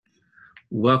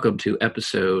Welcome to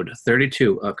episode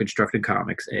 32 of Constructed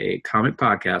Comics, a comic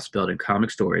podcast building comic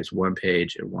stories one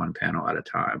page and one panel at a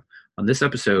time. On this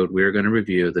episode, we are going to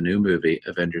review the new movie,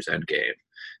 Avengers Endgame.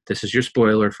 This is your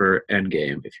spoiler for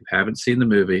Endgame. If you haven't seen the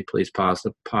movie, please pause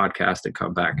the podcast and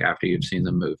come back after you've seen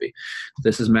the movie.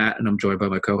 This is Matt, and I'm joined by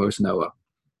my co-host, Noah.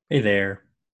 Hey there.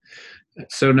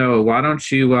 So, Noah, why don't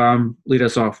you lead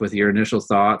us off with your initial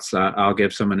thoughts? I'll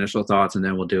give some initial thoughts, and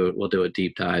then we'll do a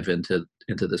deep dive into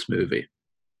this movie.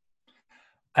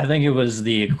 I think it was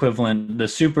the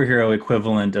superhero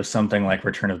equivalent of something like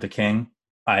Return of the King.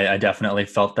 I definitely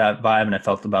felt that vibe, and I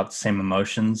felt about the same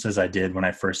emotions as I did when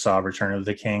I first saw Return of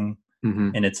the King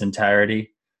in its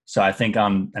entirety. So I think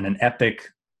on an epic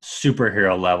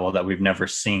superhero level that we've never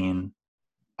seen,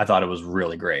 I thought it was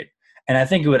really great. And I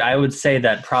think I would say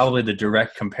that probably the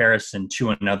direct comparison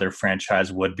to another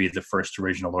franchise would be the first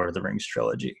original Lord of the Rings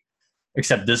trilogy.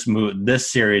 Except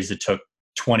this series, it took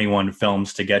 21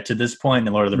 films to get to this point,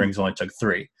 and Lord of the Rings only took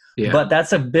 3. Yeah. But I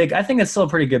think it's still a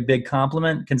pretty big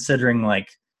compliment, considering like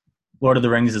Lord of the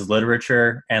Rings is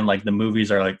literature and like the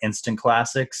movies are like instant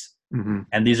classics.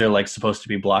 And these are like supposed to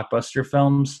be blockbuster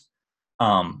films.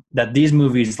 That these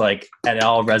movies like at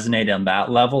all resonate on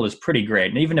that level is pretty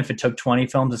great. And even if it took 20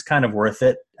 films, it's kind of worth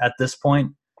it at this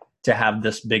point to have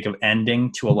this big of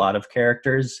ending to a lot of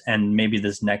characters and maybe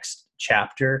this next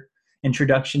chapter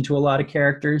introduction to a lot of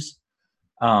characters.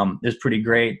 Is pretty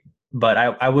great, but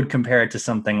I would compare it to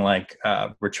something like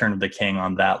Return of the King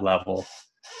on that level.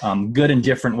 Good in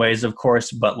different ways, of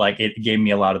course, but like it gave me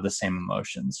a lot of the same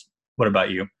emotions. What about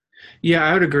you? Yeah,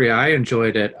 I would agree. I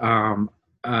enjoyed it.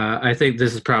 I think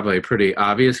this is probably a pretty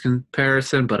obvious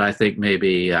comparison, but I think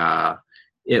maybe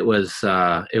it was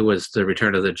the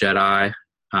Return of the Jedi,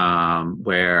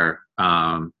 where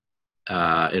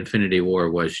Infinity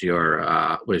War was your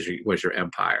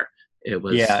Empire. It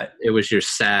was your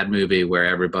sad movie where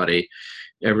everybody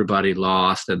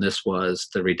lost, and this was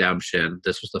the redemption.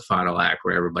 This was the final act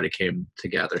where everybody came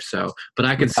together. So, but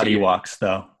I could see Ewoks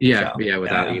though. Yeah,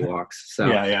 without Ewoks. So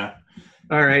yeah.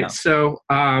 All right. Yeah. So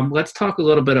let's talk a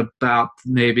little bit about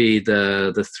maybe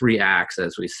the 3 acts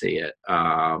as we see it.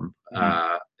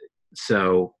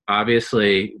 So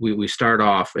obviously we start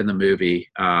off in the movie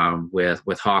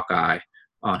with Hawkeye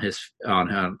on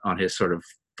his sort of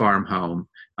farm home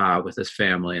with his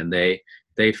family, and they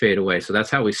fade away. So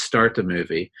that's how we start the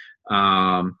movie.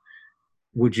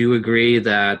 Would you agree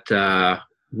that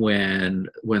when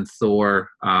Thor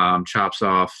chops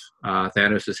off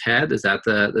Thanos' head, is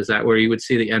that where you would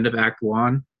see the end of Act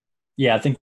 1? Yeah, I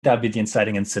think that'd be the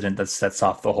inciting incident that sets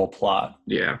off the whole plot.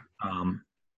 Yeah.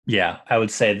 Yeah, I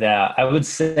would say that. I would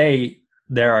say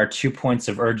there are 2 points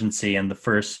of urgency in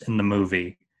the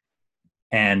movie.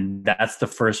 And that's the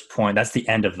first point. That's the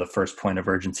end of the first point of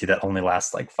urgency that only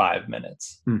lasts like 5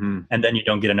 minutes. And then you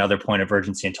don't get another point of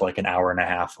urgency until like an hour and a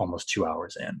half, almost 2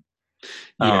 hours in.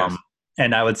 Yes.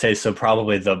 And I would say so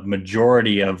probably the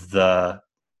majority of the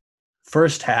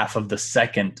first half of the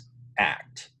second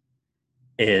act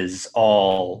is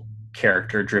all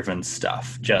character-driven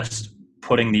stuff. Just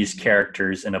putting these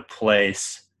characters in a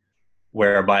place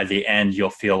where by the end you'll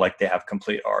feel like they have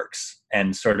complete arcs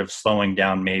and sort of slowing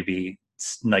down maybe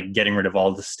like getting rid of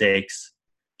all the stakes,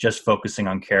 just focusing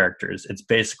on characters. It's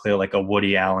basically like a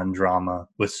Woody Allen drama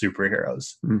with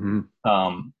superheroes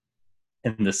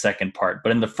in the second part.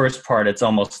 But in the first part, it's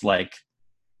almost like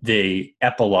the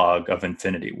epilogue of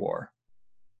Infinity War.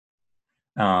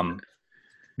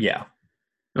 Yeah.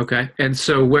 Okay. And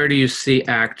so where do you see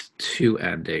Act 2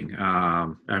 ending?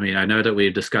 I mean, I know that we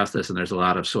discussed this and there's a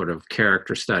lot of sort of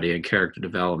character study and character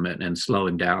development and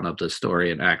slowing down of the story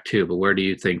in Act 2, but where do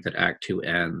you think that Act 2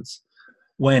 ends?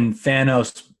 When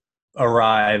Thanos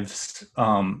arrives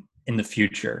in the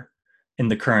future, in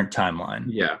the current timeline.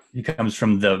 Yeah. He comes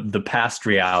from the past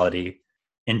reality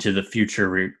into the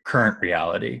future current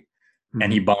reality,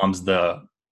 and he bombs the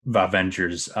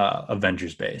Avengers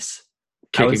base.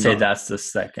 I would say that's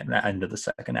the end of the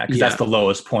second act, because that's the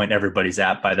lowest point everybody's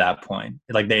at by that point.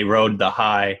 Like they rode the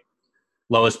high,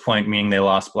 lowest point meaning they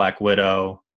lost Black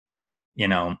Widow,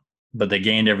 but they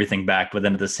gained everything back. But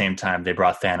then at the same time, they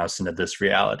brought Thanos into this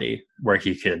reality where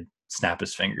he could snap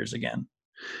his fingers again.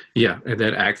 Yeah, and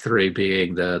then Act 3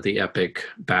 being the epic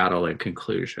battle and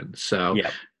conclusion. So,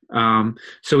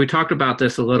 so we talked about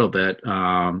this a little bit,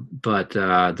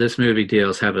 but this movie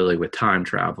deals heavily with time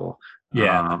travel.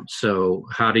 Yeah. So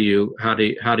how do you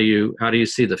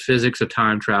see the physics of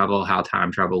time travel? How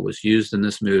time travel was used in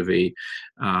this movie,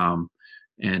 and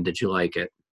did you like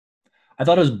it? I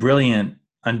thought it was brilliant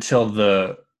until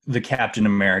the Captain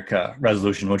America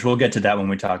resolution, which we'll get to that when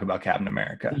we talk about Captain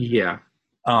America. Yeah.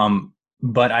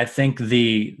 but I think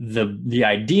the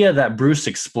idea that Bruce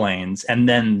explains and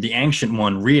then the Ancient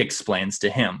One re-explains to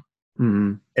him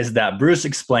Mm-hmm. is that Bruce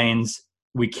explains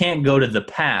we can't go to the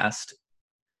past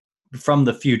from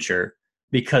the future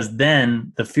because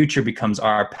then the future becomes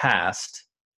our past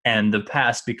and the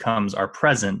past becomes our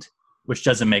present, which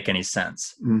doesn't make any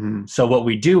sense. Mm-hmm. So what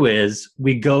we do is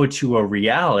we go to a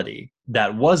reality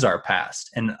that was our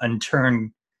past, and in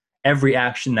turn, every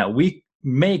action that we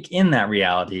make in that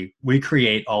reality, we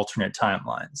create alternate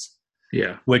timelines,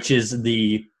 Yeah. which is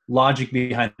the logic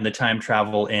behind the time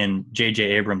travel in J.J.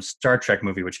 Abrams' Star Trek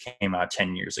movie, which came out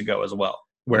 10 years ago as well,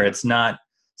 where it's not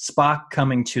Spock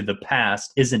coming to the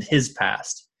past isn't his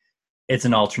past. It's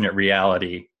an alternate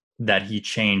reality that he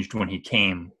changed when he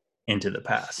came into the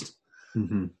past.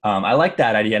 Mm-hmm. I like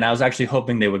that idea, and I was actually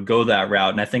hoping they would go that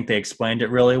route, and I think they explained it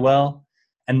really well.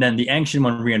 And then the Ancient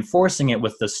One reinforcing it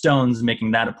with the stones,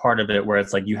 making that a part of it, where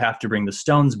it's like you have to bring the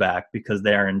stones back because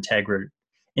they are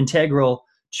integral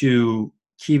to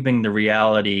keeping the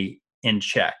reality in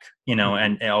check,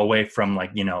 and away from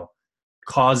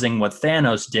causing what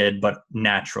Thanos did, but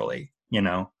naturally,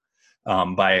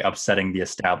 by upsetting the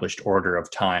established order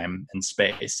of time and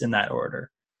space in that order.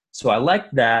 So I like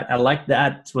that. I like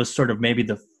that was sort of maybe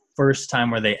the first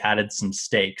time where they added some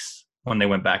stakes when they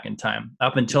went back in time.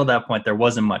 Up until that point, there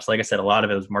wasn't much. Like I said, a lot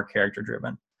of it was more character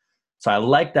driven. So I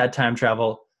like that time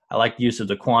travel. I like the use of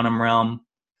the quantum realm.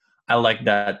 I like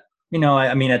that.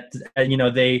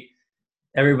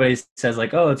 Everybody says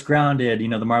like, oh, it's grounded.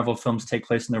 The Marvel films take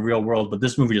place in the real world, but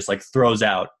this movie just like throws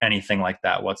out anything like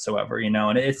that whatsoever.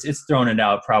 And it's thrown it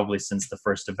out probably since the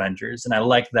first Avengers. And I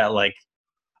like that. Like,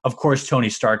 of course, Tony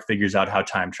Stark figures out how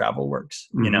time travel works.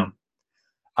 Mm-hmm.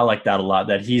 I like that a lot.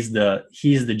 That he's the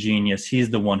genius.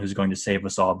 He's the one who's going to save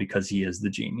us all because he is the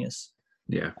genius.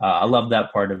 Yeah. I love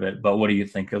that part of it. But what do you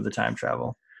think of the time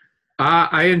travel?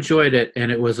 I enjoyed it,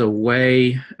 and it was a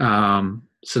way.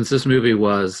 Since this movie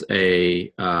was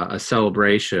a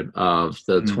celebration of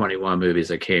the 21 movies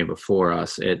that came before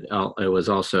us, it was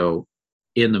also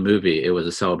in the movie. It was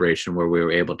a celebration where we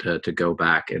were able to go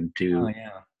back and do. Oh, yeah.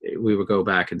 We would go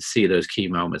back and see those key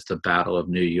moments, the Battle of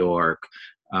New York.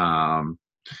 We got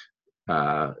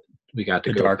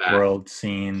to the go Dark back. World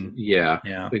scene. Yeah,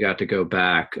 Yeah. we got to go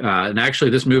back, and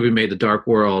actually, this movie made the Dark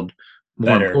World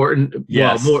more Better. important.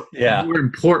 Yes. Well, more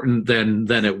important than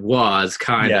it was.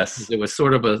 Kind Yes. of. It was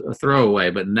sort of a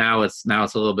throwaway, but now it's a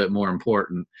little bit more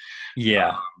important.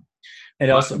 Yeah.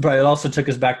 It also took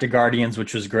us back to Guardians,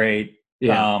 which was great.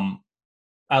 Yeah.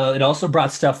 It also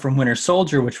brought stuff from Winter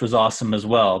Soldier, which was awesome as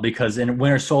well, because in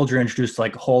Winter Soldier introduced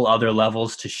like whole other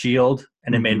levels to S.H.I.E.L.D.,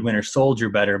 and it made Winter Soldier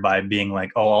better by being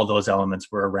like, oh, all those elements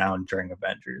were around during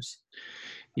Avengers.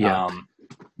 Yeah.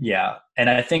 Yeah. And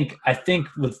I think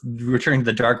with Returning to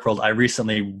the Dark World, I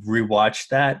recently rewatched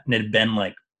that, and it had been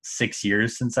like 6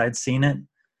 years since I'd seen it.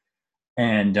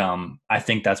 And I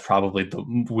think that's probably the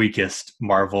weakest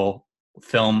Marvel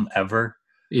film ever.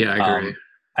 Yeah, I agree.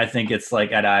 I think it's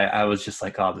like, and I was just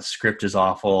like, oh, the script is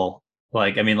awful.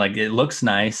 Like, I mean, like it looks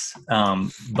nice,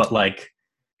 but like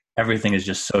everything is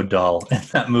just so dull in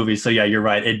that movie. So yeah, you're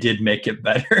right. It did make it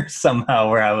better somehow,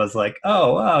 where I was like,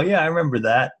 oh, wow, yeah, I remember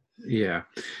that. Yeah.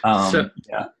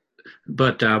 Yeah.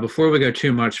 But before we go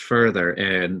too much further,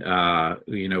 and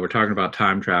we're talking about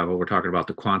time travel, we're talking about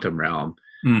the quantum realm.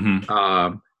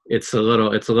 Mm-hmm. It's a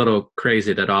little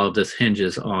crazy that all of this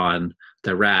hinges on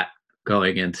the rat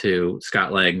going into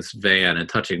Scott Lang's van and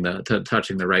touching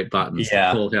the right buttons to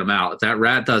pull him out. If that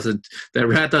rat doesn't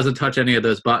touch any of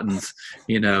those buttons,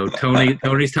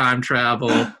 Tony's time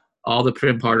travel, all the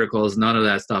Pym particles, none of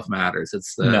that stuff matters.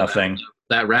 It's nothing.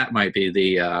 That rat might be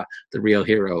the real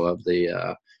hero of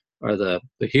the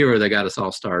hero that got us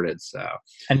all started. So,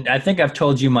 and I think I've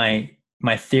told you my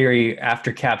theory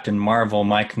after Captain Marvel.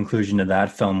 My conclusion to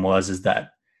that film is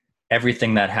that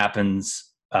everything that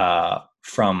happens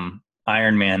from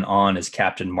Iron Man on is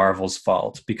Captain Marvel's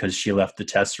fault, because she left the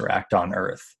Tesseract on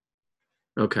Earth.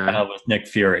 Okay. With Nick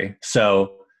Fury.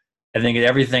 So I think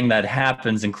everything that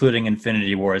happens, including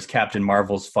Infinity War, is Captain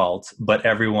Marvel's fault, but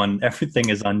everything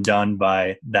is undone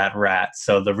by that rat.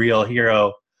 So the real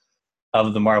hero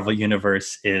of the Marvel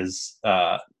universe is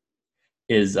the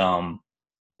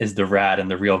rat,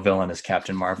 and the real villain is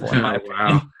Captain Marvel.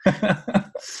 Wow.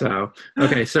 So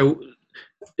okay, so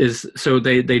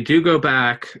they do go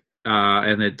back,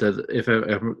 and if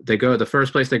they go, the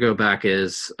first place they go back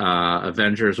is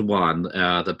Avengers 1,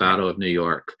 the Battle of New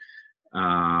York,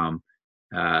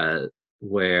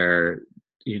 where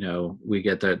we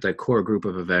get the core group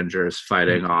of Avengers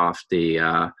fighting off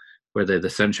the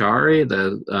Centauri,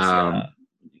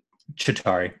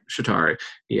 Chitauri. Chitauri.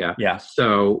 Yeah. Yeah.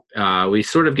 So we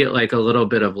sort of get like a little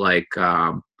bit of like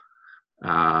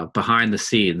behind the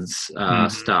scenes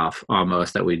stuff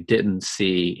almost that we didn't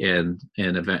see in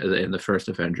the first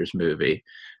Avengers movie.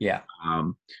 Yeah.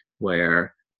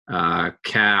 Where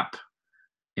Cap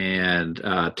and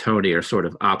Tony are sort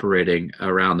of operating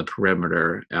around the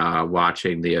perimeter,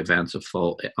 watching the events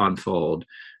unfold,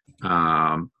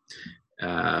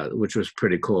 which was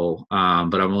pretty cool. But I'm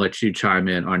gonna let you chime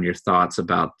in on your thoughts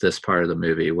about this part of the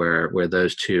movie where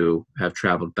those two have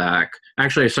traveled back.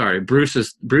 Actually, sorry, Bruce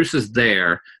is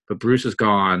there, but Bruce has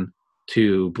gone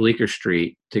to Bleecker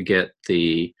Street to get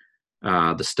the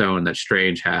stone that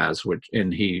Strange has,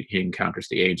 and he encounters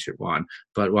the Ancient One.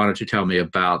 But why don't you tell me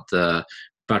about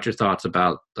your thoughts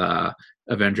about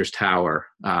Avengers Tower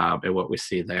and what we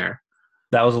see there?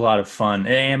 That was a lot of fun.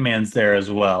 Ant-Man's there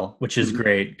as well, which is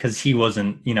great because he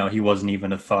wasn't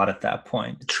even a thought at that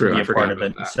point True, to be I a part of forgot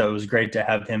it. about that. So it was great to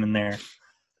have him in there.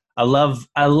 I've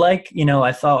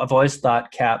always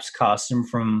thought Cap's costume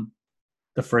from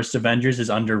the first Avengers is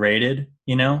underrated.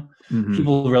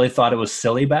 People really thought it was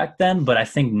silly back then, but I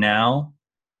think now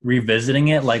revisiting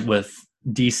it, like with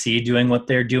DC doing what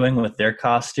they're doing with their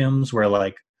costumes, where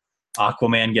like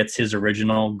Aquaman gets his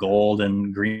original gold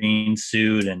and green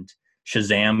suit and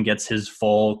Shazam gets his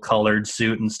full colored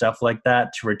suit and stuff like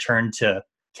that, to return to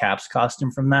Cap's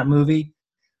costume from that movie,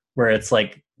 where it's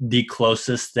like the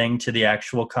closest thing to the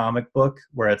actual comic book,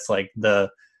 where it's like the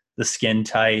skin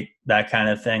tight, that kind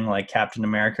of thing, like Captain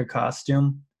America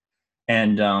costume.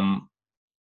 And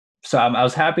so I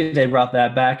was happy they brought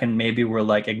that back, and maybe we're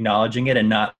like acknowledging it and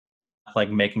not like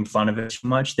making fun of it too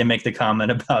much. They make the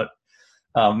comment about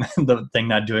the thing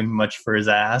not doing much for his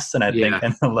ass, and I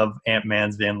love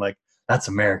Ant-Man's being like, that's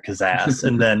America's ass.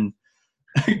 And then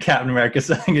Captain America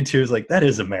saying it too is like, that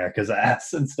is America's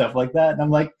ass, and stuff like that. And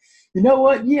I'm like, you know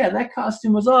what? Yeah, that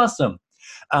costume was awesome.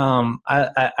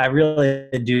 I really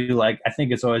do like, I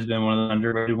think it's always been one of the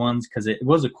underrated ones because it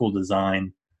was a cool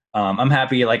design. I'm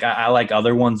happy, like I like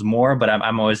other ones more, but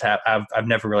I'm always I've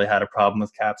never really had a problem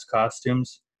with Cap's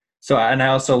costumes. So, and I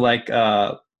also like,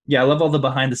 I love all the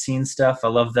behind the scenes stuff. I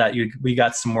love that we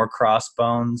got some more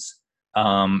Crossbones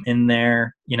in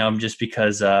there, just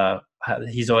because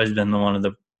he's always been one of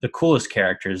the coolest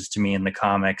characters to me in the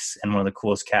comics and one of the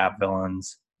coolest Cap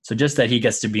villains. So just that he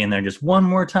gets to be in there just one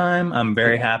more time, I'm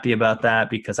very happy about that,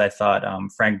 because I thought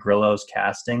Frank Grillo's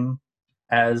casting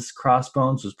as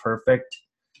Crossbones was perfect.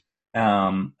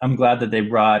 I'm glad that they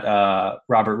brought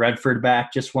Robert Redford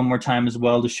back just one more time as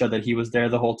well, to show that he was there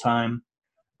the whole time.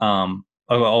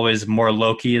 Always more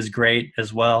Loki is great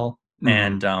as well.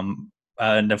 And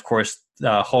of course,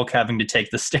 Hulk having to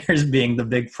take the stairs being the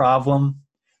big problem.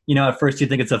 At first you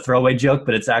think it's a throwaway joke,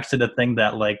 but it's actually the thing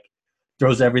that like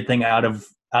throws everything out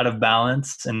of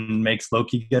balance and makes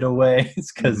Loki get away.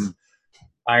 It's because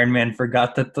Iron Man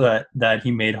forgot that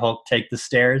he made Hulk take the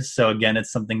stairs. So again,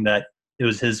 it's something that it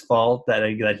was his fault that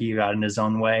he got in his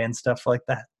own way and stuff like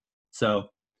that. So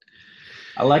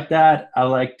I like that. I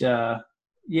liked, I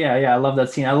love that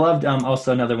scene. I loved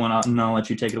also another one, and I'll let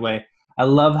you take it away. I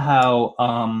love how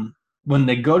when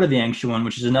they go to the Ancient One,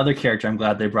 which is another character I'm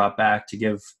glad they brought back to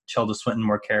give Tilda Swinton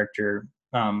more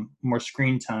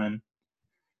screen time.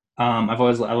 I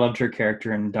loved her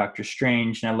character in Doctor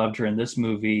Strange, and I loved her in this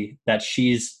movie, that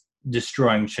she's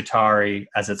destroying Chitauri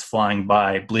as it's flying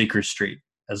by Bleecker Street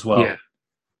as well. Yeah.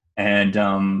 And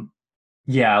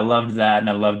I loved that, and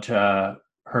I loved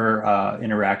her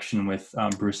interaction with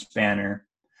Bruce Banner.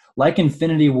 Like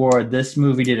Infinity War, this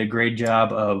movie did a great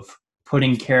job of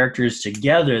putting characters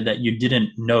together that you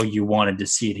didn't know you wanted to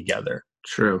see together.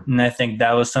 True. And I think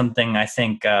that was something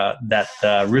that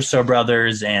the Russo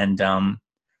brothers and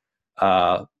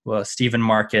Stephen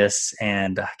Marcus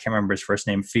and I can't remember his first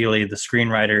name, Feely, the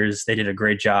screenwriters, they did a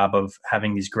great job of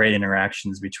having these great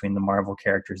interactions between the Marvel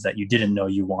characters that you didn't know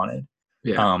you wanted.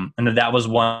 Yeah. And that was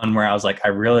one where I was like, I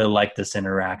really like this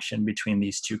interaction between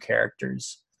these two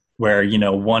characters, where,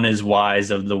 one is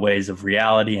wise of the ways of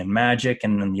reality and magic,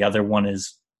 and then the other one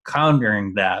is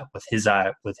countering that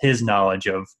with his knowledge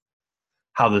of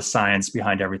how the science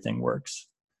behind everything works.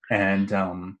 And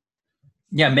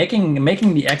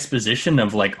making the exposition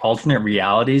of like alternate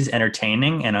realities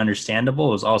entertaining and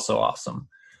understandable was also awesome.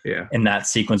 Yeah. In that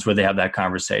sequence where they have that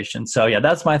conversation. So yeah,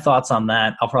 that's my thoughts on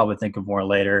that. I'll probably think of more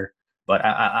later, but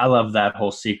I love that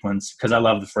whole sequence because I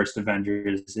love the first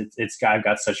Avengers. I've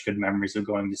got such good memories of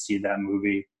going to see that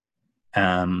movie.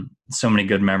 So many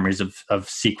good memories of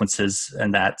sequences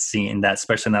and that scene,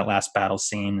 especially in that last battle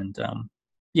scene. And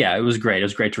it was great. It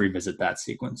was great to revisit that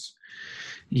sequence.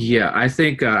 Yeah, I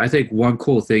think one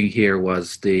cool thing here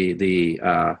was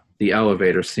the the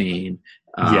elevator scene,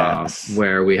 Yes.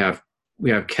 where we have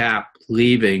Cap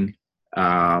leaving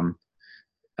in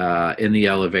the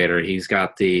elevator. He's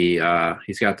got the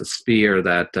spear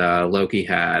that Loki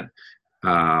had,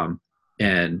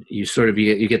 and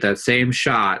you get that same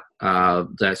shot,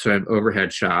 that sort of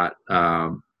overhead shot,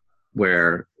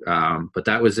 where but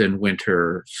that was in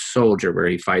Winter Soldier, where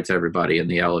he fights everybody in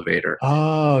the elevator.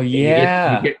 Oh And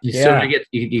yeah. Yeah.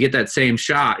 you get that same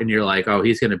shot, and you're like, oh,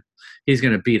 he's gonna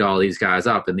beat all these guys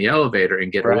up in the elevator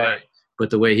and get away. Right. But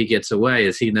the way he gets away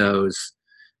is he knows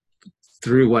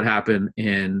through what happened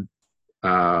in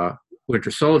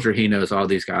Winter Soldier, he knows all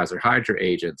these guys are Hydra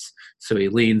agents. So he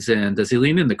leans in. Does he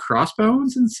lean into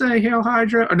Crossbones and say "Hail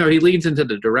Hydra"? Or no, he leans into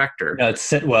the director. No, it's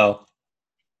Sitwell.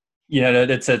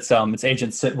 It's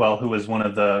Agent Sitwell, who was one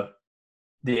of the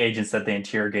agents that they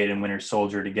interrogate in Winter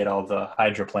Soldier to get all the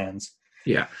Hydra plans.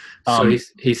 Yeah. So he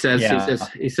yeah.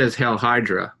 says "Hail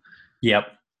Hydra," Yep.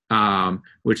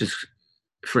 which is,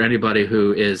 for anybody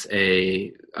who is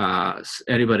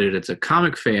anybody that's a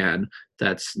comic fan,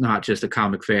 that's not just a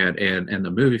comic fan and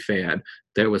the movie fan.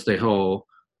 There was the whole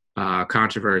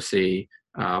controversy,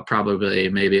 probably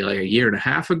maybe like a year and a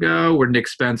half ago, where Nick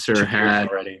Spencer had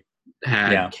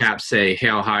Cap say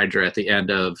 "Hail Hydra" at the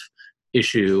end of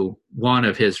issue 1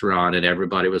 of his run, and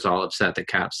everybody was all upset that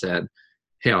Cap said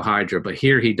 "Hail Hydra." But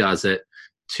here he does it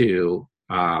to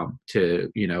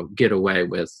get away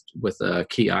with a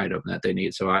key item that they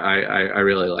need. So I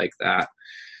really like that.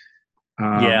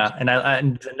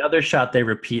 And another shot they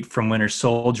repeat from Winter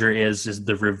Soldier is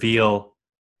the reveal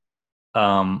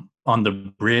on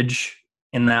the bridge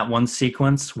in that one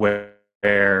sequence where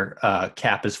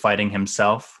Cap is fighting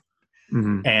himself.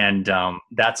 Mm-hmm. And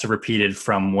that's repeated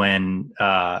from when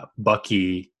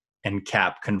Bucky and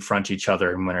Cap confront each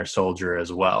other in Winter Soldier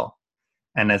as well.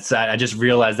 And I just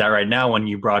realized that right now when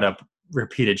you brought up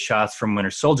repeated shots from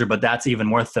Winter Soldier, but that's even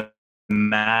more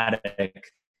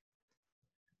thematic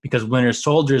because Winter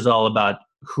Soldier is all about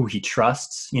who he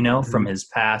trusts, from his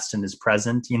past and his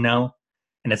present, and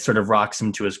it sort of rocks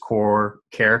him to his core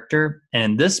character. And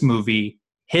in this movie,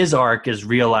 his arc is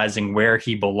realizing where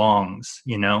he belongs,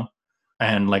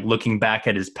 and like looking back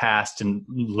at his past and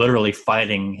literally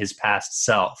fighting his past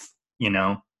self, And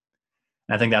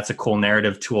I think that's a cool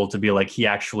narrative tool to be like, he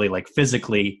actually like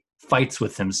physically fights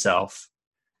with himself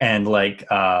and like,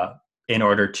 in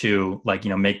order to like,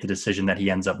 make the decision that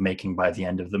he ends up making by the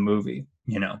end of the movie,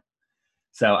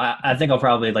 So I think I'll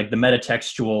probably like the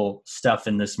metatextual stuff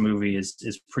in this movie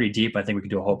is pretty deep. I think we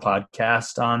could do a whole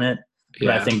podcast on it.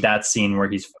 But I think that scene where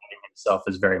he's fighting himself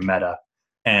is very meta.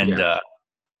 And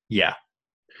yeah.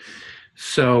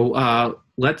 So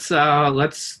let's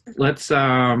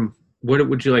what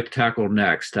would you like to tackle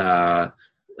next? Clint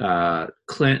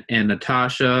and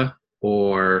Natasha,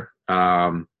 or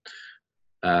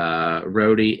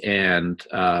Rhodey and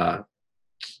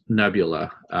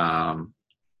Nebula?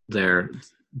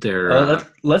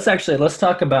 Let's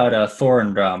talk about Thor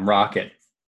and Rocket.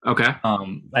 Okay.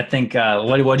 I think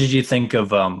what did you think of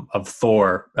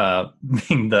Thor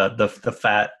being the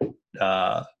fat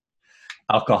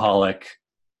alcoholic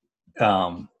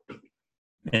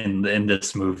in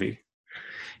this movie?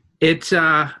 It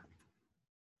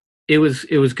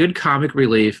was good comic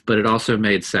relief, but it also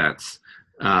made sense.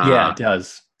 It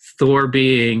does. Thor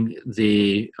being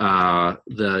the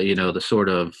sort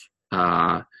of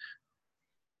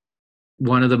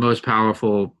one of the most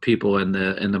powerful people in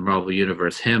the Marvel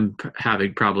universe, him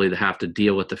having probably to have to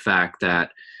deal with the fact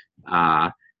that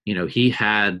he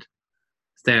had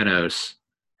Thanos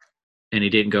and he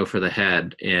didn't go for the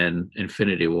head in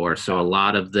Infinity War. So a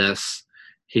lot of this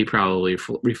he probably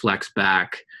reflects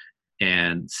back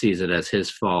and sees it as his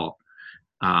fault.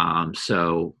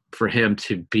 So for him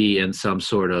to be in some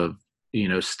sort of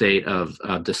state of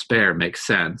despair makes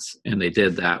sense, and they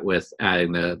did that with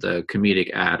adding the comedic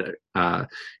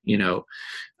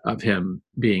of him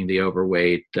being the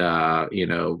overweight guy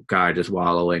just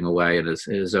wallowing away in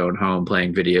his own home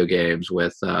playing video games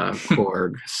with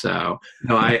Korg. So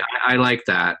no, I like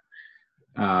that.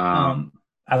 I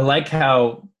like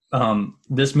how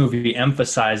this movie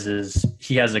emphasizes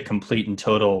he has a complete and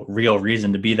total real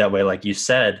reason to be that way, like you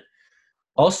said.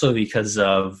 Also because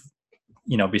of,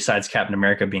 besides Captain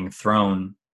America being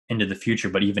thrown into the future,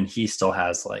 but even he still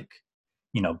has like,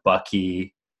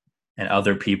 Bucky and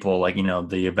other people like,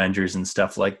 the Avengers and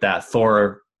stuff like that.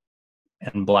 Thor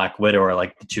and Black Widow are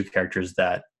like the two characters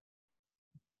that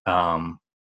are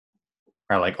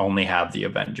like only have the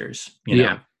Avengers,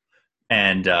 know?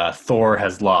 And Thor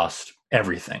has lost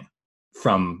everything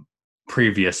from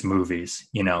previous movies,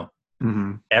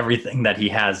 Mm-hmm. Everything that he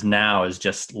has now is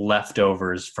just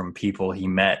leftovers from people he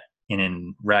met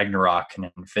in Ragnarok and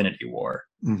Infinity War.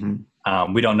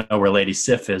 Mm-hmm. We don't know where Lady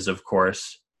Sif is, of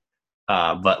course,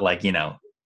 but like,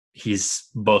 he's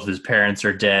both his parents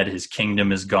are dead, his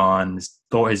kingdom is gone,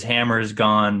 his hammer is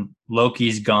gone,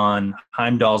 Loki's gone,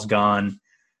 Heimdall's gone,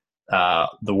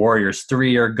 the Warriors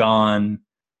 3 are gone.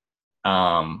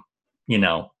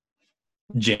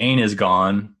 Jane is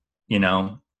gone.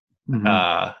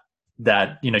 Mm-hmm.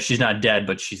 That she's not dead,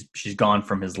 but she's gone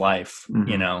from his life.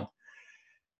 Mm-hmm.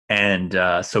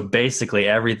 And so basically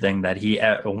everything that he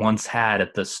once had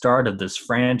at the start of this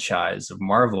franchise of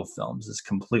Marvel films is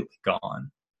completely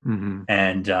gone. Mm-hmm.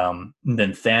 And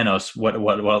then Thanos, what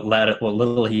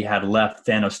little he had left,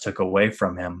 Thanos took away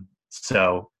from him.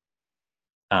 So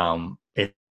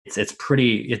it's a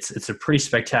pretty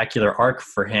spectacular arc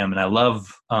for him. And I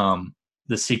love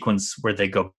the sequence where they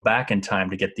go back in time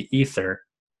to get the ether,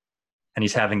 and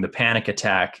he's having the panic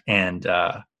attack. And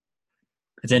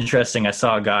it's interesting. I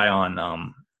saw a guy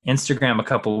on Instagram a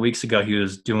couple of weeks ago. He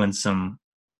was doing some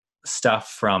stuff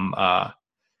from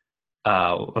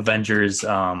Avengers.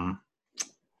 What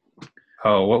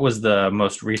was the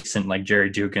most recent like Jerry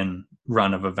Dugan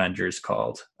run of Avengers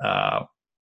called?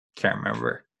 Can't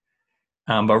remember.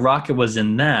 But Rocket was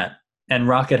in that, and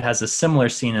Rocket has a similar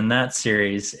scene in that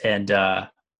series, and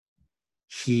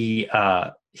he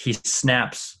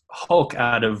snaps Hulk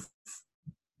out of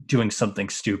doing something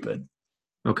stupid,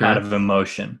 Okay. out of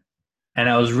emotion. And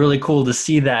it was really cool to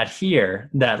see that here,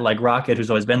 that like Rocket, who's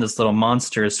always been this little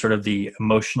monster, is sort of the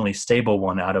emotionally stable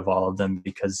one out of all of them,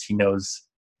 because he knows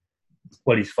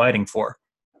what he's fighting for,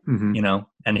 Mm-hmm.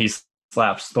 and he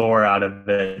slaps Thor out of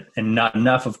it. And not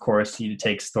enough, of course, he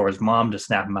takes Thor's mom to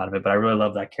snap him out of it. But I really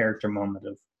love that character moment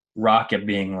of Rocket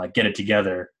being like, get it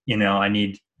together. I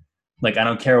need, like, I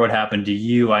don't care what happened to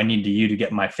you. I need you to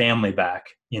get my family back,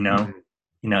 Mm-hmm.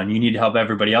 And you need to help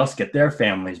everybody else get their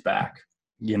families back,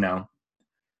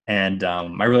 And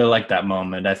I really like that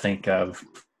moment. I think of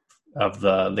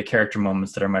the character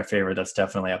moments that are my favorite. That's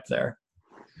definitely up there.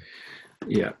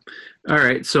 Yeah. All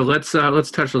right. So let's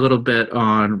touch a little bit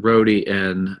on Rhodey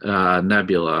and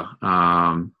Nebula.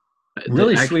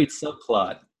 Really sweet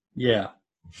subplot. Yeah.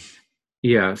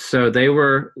 Yeah. So they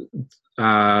were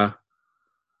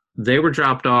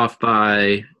dropped off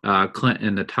by Clint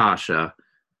and Natasha,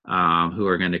 who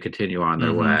are going to continue on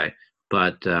their way.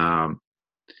 But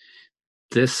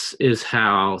this is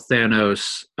how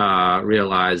Thanos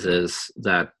realizes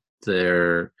that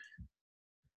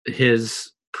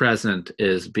his present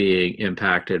is being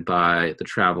impacted by the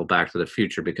travel back to the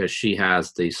future, because she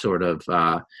has the sort of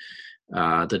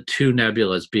the two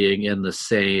nebulas being in the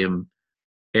same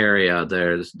area.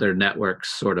 Their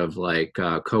networks sort of like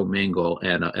commingle,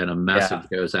 and a message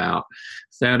goes out.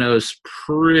 Thanos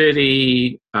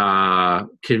pretty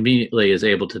conveniently is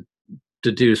able to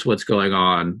deduce what's going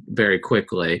on very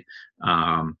quickly,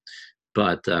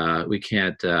 but we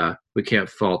can't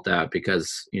fault that,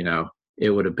 because it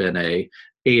would have been a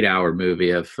 8-hour movie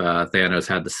if Thanos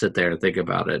had to sit there and think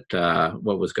about it,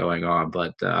 what was going on.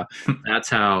 But that's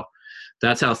how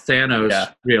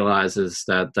Thanos realizes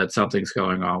that something's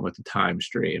going on with the time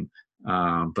stream. But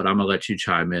I'm gonna let you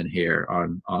chime in here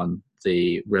on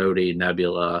the Rhodey,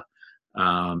 Nebula,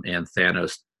 and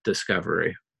Thanos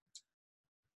discovery.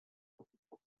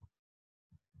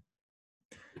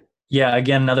 Yeah,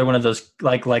 again, another one of those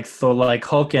like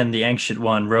Hulk and the Ancient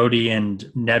One, Rhodey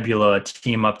and Nebula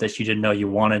team up that you didn't know you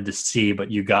wanted to see, but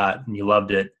you got and you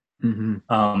loved it.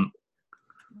 Mm-hmm.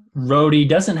 Rhodey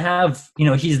doesn't have,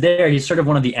 he's there. He's sort of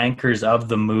one of the anchors of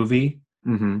the movie.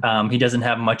 Mm-hmm. He doesn't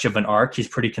have much of an arc. He's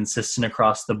pretty consistent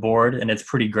across the board, and it's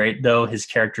pretty great, though. His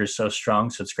character is so strong,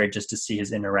 so it's great just to see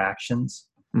his interactions.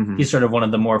 Mm-hmm. He's sort of one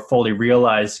of the more fully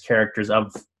realized characters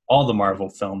of all the Marvel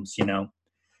films,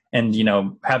 And,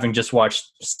 having just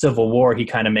watched Civil War, he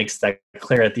kind of makes that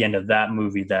clear at the end of that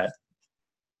movie that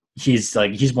he's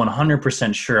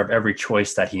 100% sure of every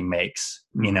choice that he makes,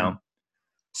 Mm-hmm.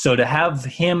 So to have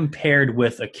him paired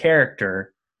with a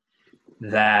character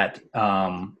that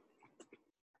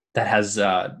has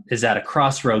is at a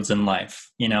crossroads in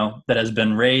life, that has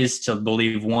been raised to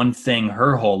believe one thing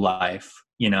her whole life,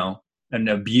 and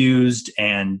abused,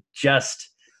 and just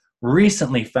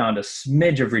recently found a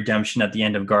smidge of redemption at the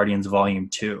end of Guardians Volume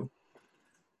 2.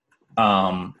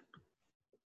 To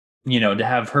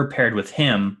have her paired with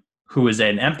him, who is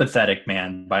an empathetic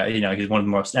man, he's one of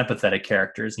the most empathetic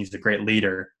characters. He's a great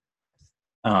leader.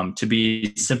 To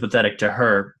be sympathetic to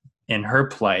her in her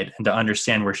plight and to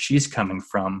understand where she's coming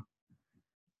from,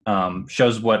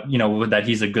 shows that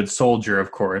he's a good soldier,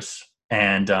 of course,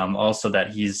 and also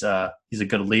that he's a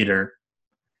good leader.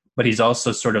 But he's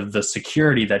also sort of the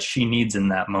security that she needs in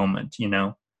that moment,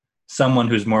 someone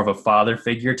who's more of a father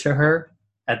figure to her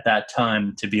at that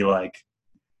time to be like,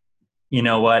 you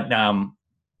know what,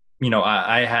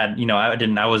 I had,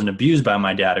 I wasn't abused by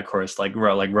my dad, of course, like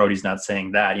Rhodey's not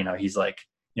saying that, he's like,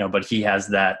 but he has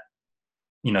that,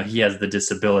 he has the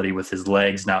disability with his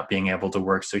legs not being able to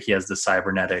work. So he has the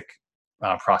cybernetic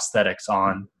prosthetics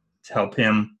on to help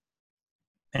him.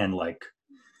 And like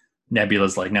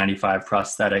Nebula's like 95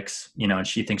 prosthetics, and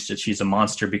she thinks that she's a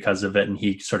monster because of it. And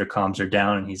he sort of calms her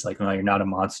down and he's like, no, you're not a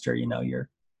monster. You're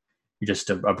just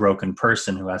a broken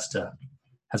person who has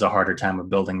a harder time of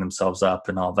building themselves up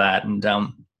and all that. And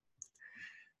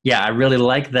I really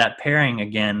like that pairing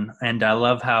again. And I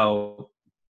love how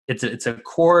it's a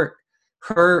core,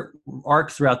 her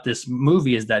arc throughout this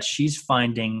movie is that she's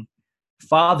finding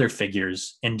father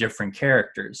figures in different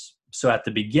characters. So at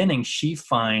the beginning, she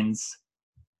finds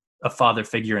a father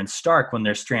figure in Stark when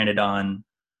they're stranded on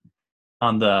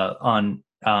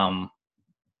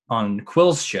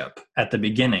Quill's ship at the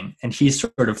beginning, and he's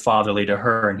sort of fatherly to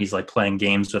her, and he's like playing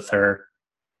games with her,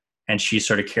 and she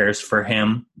sort of cares for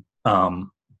him.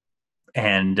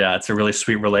 And it's a really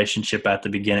sweet relationship at the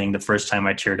beginning. The first time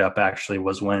I teared up actually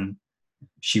was when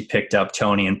she picked up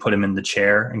Tony and put him in the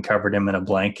chair and covered him in a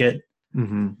blanket.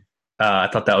 Mm-hmm. I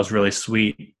thought that was really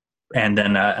sweet. And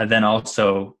then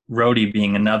also Rhodey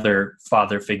being another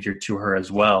father figure to her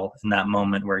as well in that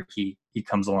moment where he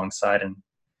comes alongside and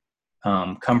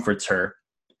comforts her.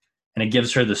 And it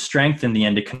gives her the strength in the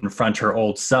end to confront her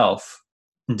old self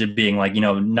into being like,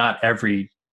 not every,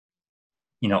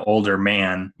 older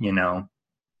man,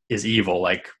 is evil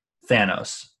like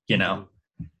Thanos,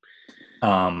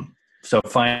 So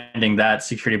finding that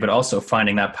security, but also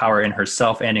finding that power in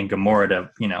herself and in Gamora to,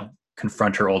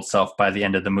 confront her old self by the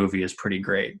end of the movie is pretty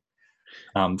great.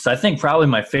 So I think probably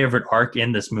my favorite arc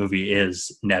in this movie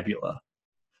is Nebula.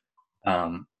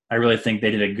 I really think they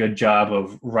did a good job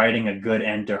of writing a good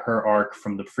end to her arc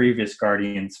from the previous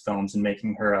Guardians films and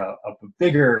making her a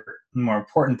bigger, more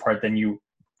important part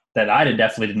that I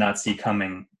definitely did not see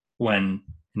coming when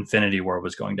Infinity War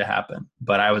was going to happen.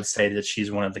 But I would say that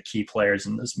she's one of the key players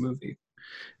in this movie.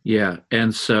 Yeah,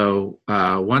 and so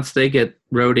once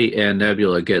Rhodey and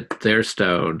Nebula get their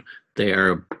stone, they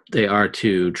are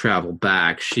to travel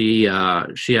back. She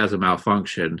has a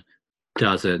malfunction,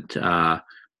 doesn't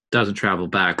travel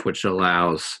back, which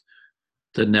allows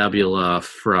the Nebula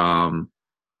from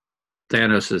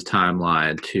Thanos'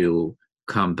 timeline to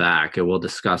come back, and we'll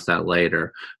discuss that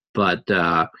later. But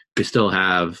we still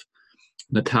have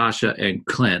Natasha and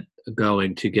Clint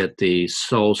going to get the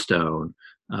Soul Stone,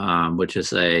 which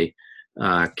is a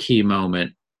key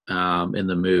moment in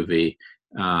the movie.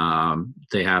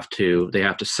 They have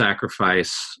to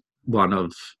sacrifice one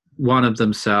of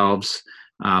themselves.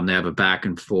 They have a back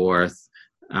and forth.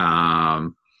 They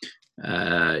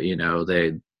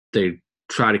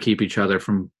try to keep each other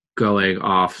from going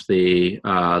off the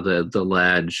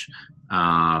ledge.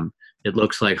 It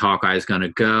looks like Hawkeye's going to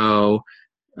go.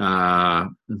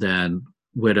 Then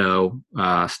Widow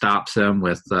stops him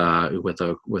with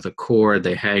a cord.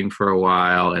 They hang for a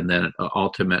while, and then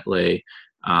ultimately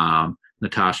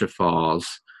Natasha falls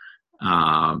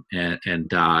and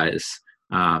dies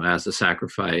as a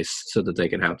sacrifice so that they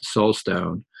can have the Soul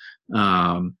Stone.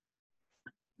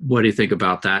 What do you think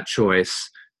about that choice?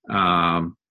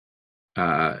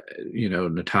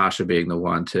 Natasha being the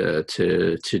one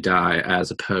to die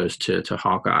as opposed to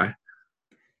Hawkeye.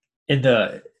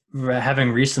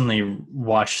 Having recently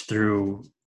watched through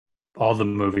all the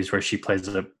movies where she plays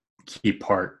a key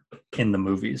part in the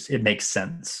movies, it makes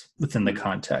sense within the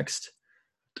context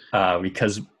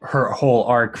because her whole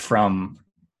arc from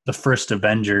the first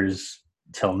Avengers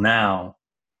till now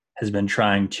has been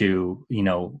trying to,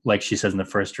 like she says in the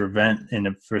first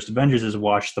Avengers, is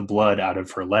wash the blood out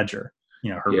of her ledger,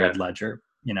 her red ledger,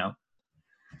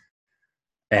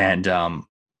 and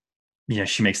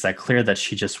she makes that clear that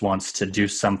she just wants to do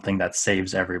something that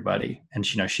saves everybody, and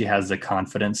she has the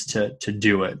confidence to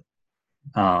do it,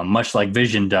 much like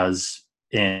Vision does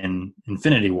in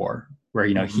Infinity War, where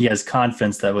he has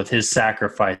confidence that with his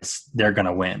sacrifice they're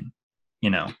gonna win,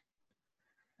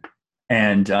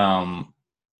 and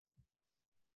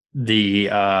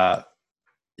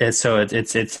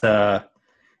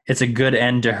it's a good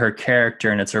end to her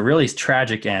character, and it's a really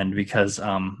tragic end because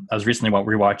I was recently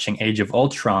rewatching Age of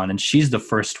Ultron, and she's the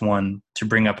first one to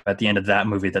bring up at the end of that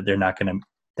movie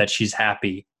that she's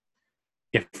happy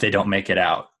if they don't make it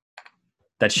out,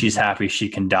 that she's happy she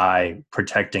can die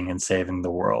protecting and saving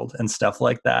the world and stuff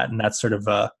like that. And that's sort of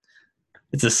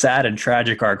it's a sad and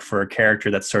tragic arc for a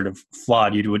character that's sort of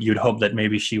flawed. You'd hope that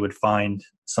maybe she would find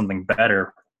something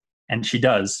better, and she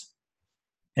does.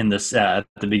 in this at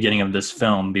the beginning of this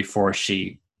film before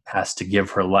she has to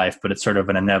give her life, but it's sort of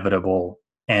an inevitable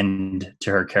end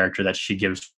to her character that she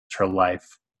gives her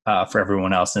life for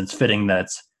everyone else. And it's fitting that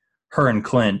it's her and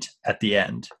Clint at the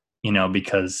end,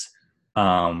 because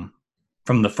from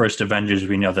the first Avengers,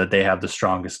 we know that they have the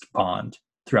strongest bond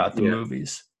throughout the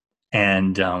movies.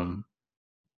 And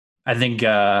I think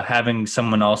having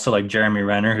someone also like Jeremy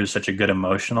Renner, who's such a good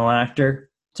emotional actor,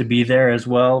 to be there as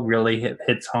well really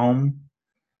hits home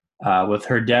with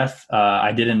her death.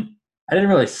 I didn't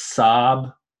really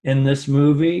sob in this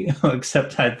movie,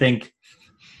 except I think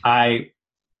I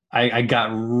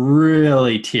got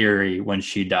really teary when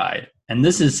she died. And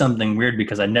this is something weird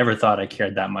because I never thought I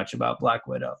cared that much about Black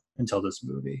Widow until this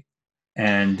movie.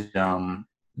 And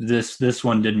this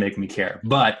one did make me care.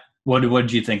 But what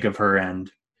did you think of her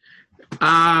end?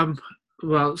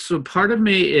 Well, so part of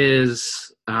me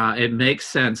is it makes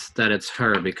sense that it's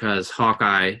her because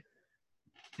Hawkeye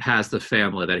has the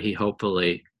family that he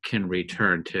hopefully can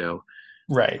return to.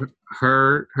 Right.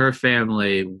 Her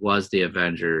family was the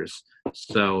Avengers,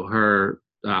 so her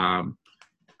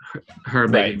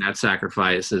making that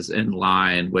sacrifice is in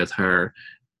line with her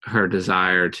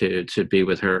desire to be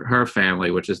with her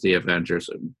family, which is the Avengers,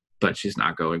 but she's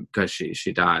not going because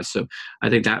she dies. So I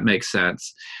think that makes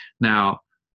sense. Now,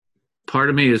 part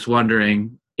of me is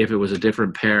wondering if it was a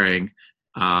different pairing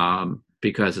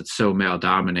because it's so male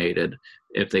dominated,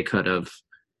 if they could have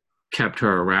kept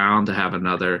her around to have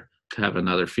another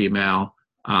female.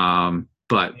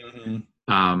 But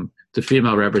the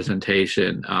female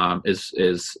representation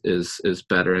is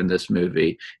better in this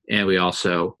movie. And we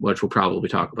also, which we'll probably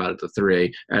talk about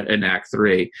in Act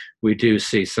 3, we do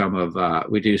see some of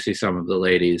the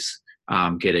ladies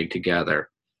getting together.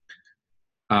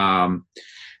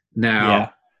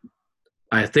 Now,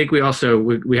 I think we also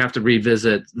we have to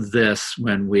revisit this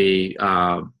when we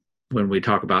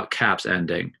talk about Cap's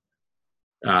ending.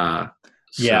 Well,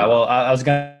 I was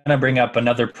going to bring up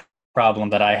another problem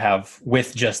that I have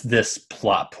with just this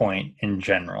plot point in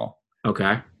general.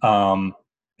 Okay.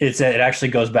 It actually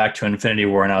goes back to Infinity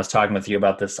War, and I was talking with you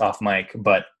about this off mic,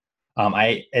 but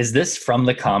is this from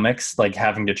the comics, like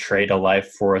having to trade a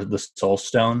life for the Soul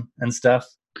Stone and stuff?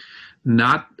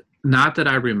 Not that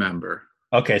I remember.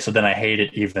 Okay, so then I hate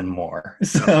it even more.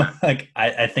 So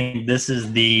I think this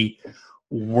is the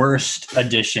worst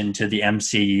addition to the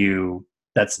MCU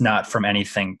that's not from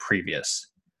anything previous.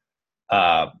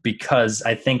 Because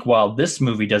I think while this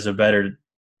movie does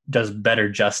better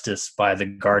justice by the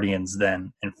Guardians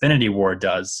than Infinity War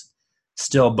does,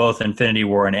 still both Infinity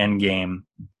War and Endgame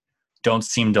don't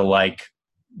seem to like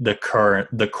the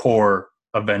core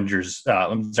Avengers.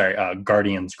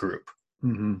 Guardians group.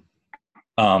 Mm-hmm.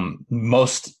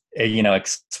 Most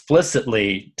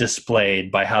explicitly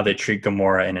displayed by how they treat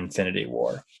Gamora in Infinity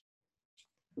War,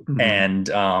 and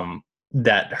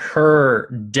that her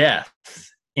death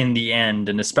in the end,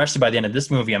 and especially by the end of this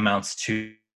movie, amounts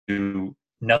to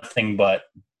nothing but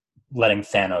letting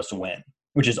Thanos win,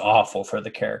 which is awful for the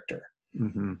character.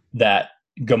 Mm-hmm. That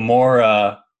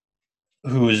Gamora,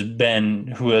 who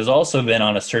has also been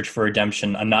on a search for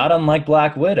redemption, not unlike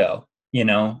Black Widow,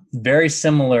 very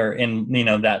similar in,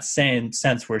 that same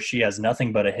sense where she has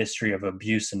nothing but a history of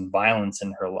abuse and violence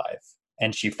in her life.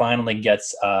 And she finally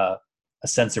gets a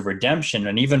sense of redemption.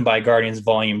 And even by Guardians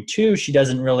Volume 2, she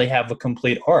doesn't really have a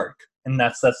complete arc. And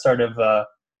that's sort of,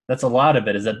 that's a lot of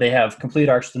it, is that they have complete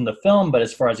arcs in the film, but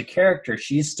as far as a character,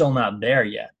 she's still not there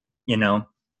yet,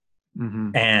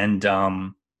 Mm-hmm. And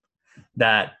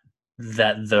that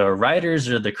the writers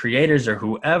or the creators or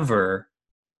whoever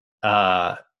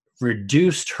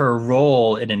reduced her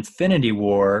role in Infinity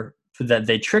War, that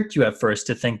they tricked you at first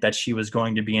to think that she was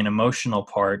going to be an emotional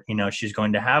part, she's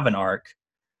going to have an arc,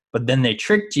 but then they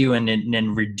tricked you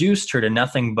and reduced her to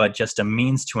nothing but just a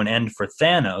means to an end for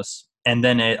Thanos. And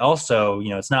then it also,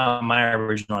 it's not my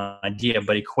original idea,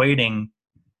 but equating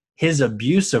his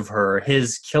abuse of her,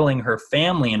 his killing her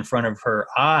family in front of her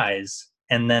eyes,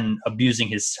 and then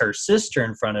abusing her sister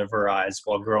in front of her eyes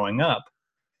while growing up,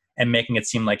 and making it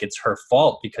seem like it's her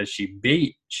fault because she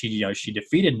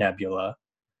defeated Nebula.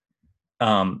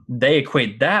 They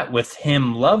equate that with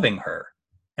him loving her.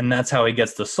 And that's how he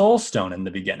gets the Soul Stone in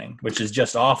the beginning, which is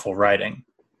just awful writing.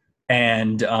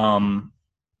 And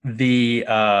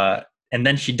and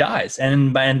then she dies.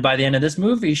 And by the end of this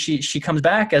movie, she comes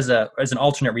back as an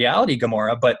alternate reality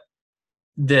Gamora, but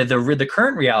the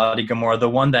current reality Gamora, the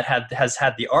one that has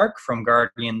had the arc from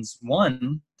Guardians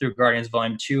 1 through Guardians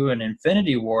Volume 2 and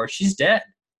Infinity War, she's dead,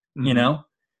 mm-hmm.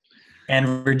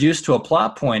 And reduced to a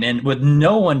plot point and with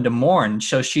no one to mourn.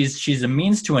 So she's a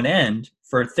means to an end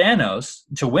for Thanos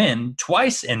to win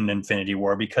twice in Infinity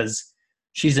War, because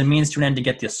she's a means to an end to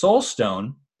get the Soul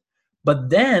Stone. But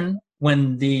then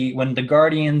when the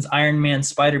Guardians, Iron Man,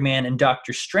 Spider-Man, and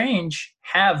Doctor Strange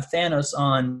have Thanos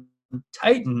on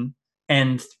Titan,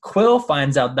 and Quill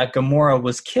finds out that Gamora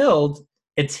was killed,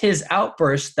 it's his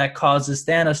outburst that causes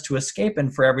Thanos to escape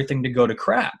and for everything to go to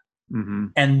crap. Mm-hmm.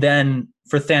 And then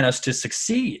for Thanos to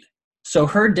succeed. So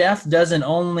her death doesn't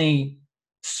only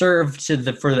serve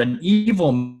for an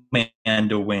evil man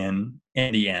to win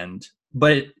in the end,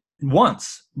 but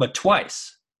once, but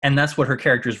twice. And that's what her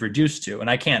character is reduced to. And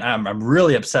I'm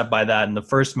really upset by that in the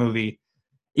first movie.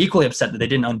 Equally upset that they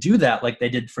didn't undo that like they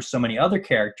did for so many other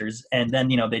characters. And then,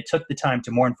 they took the time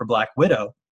to mourn for Black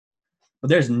Widow. But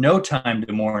there's no time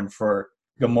to mourn for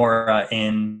Gamora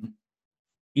in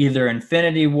either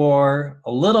Infinity War,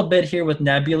 a little bit here with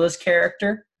Nebula's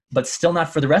character, but still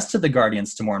not for the rest of the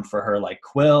Guardians to mourn for her, like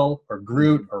Quill or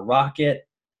Groot or Rocket.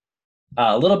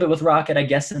 A little bit with Rocket, I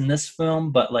guess, in this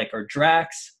film, but or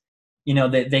Drax.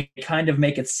 They kind of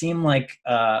make it seem like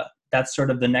that's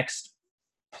sort of the next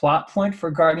plot point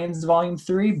for Guardians Volume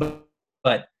 3.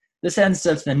 But this ends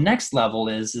up the next level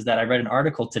is that I read an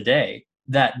article today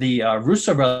that the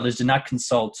Russo brothers did not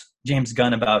consult James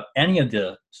Gunn about any of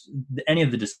the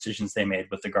decisions they made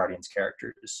with the Guardians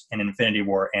characters in Infinity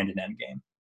War and in Endgame.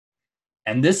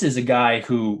 And this is a guy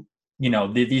who,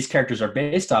 these characters are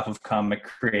based off of comic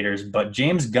creators, but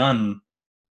James Gunn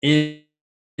is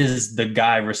the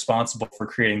guy responsible for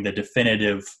creating the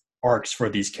definitive arcs for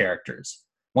these characters.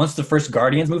 Once the first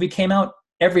Guardians movie came out,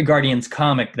 every Guardians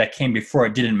comic that came before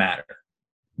it didn't matter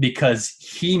because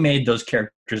he made those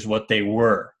characters what they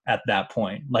were at that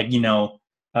point.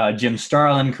 Jim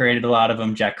Starlin created a lot of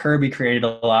them, Jack Kirby created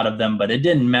a lot of them, but it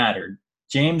didn't matter.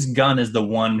 James Gunn is the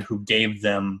one who gave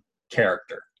them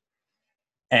character.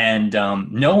 And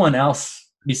no one else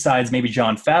besides maybe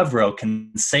Jon Favreau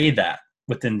can say that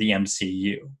within the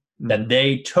MCU. That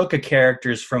they took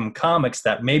characters from comics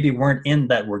that maybe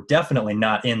that were definitely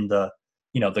not in the,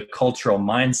 the cultural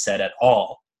mindset at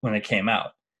all when it came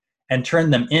out, and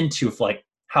turned them into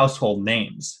household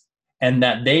names. And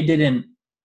that they didn't,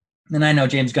 and I know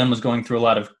James Gunn was going through a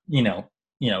lot of,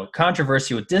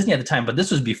 controversy with Disney at the time, but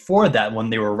this was before that when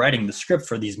they were writing the script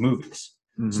for these movies.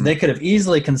 Mm-hmm. So they could have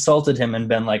easily consulted him and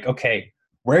been like, okay,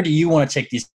 where do you want to take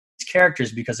these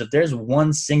characters? Because if there's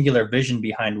one singular vision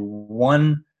behind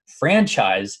one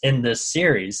franchise in this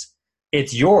series,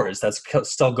 it's yours that's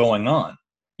still going on.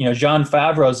 Jon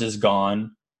Favreau's is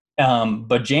gone,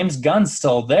 but James Gunn's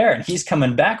still there, and he's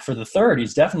coming back for the third.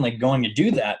 He's definitely going to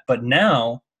do that. But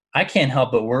now I can't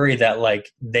help but worry that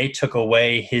they took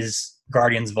away his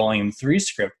Guardians Volume 3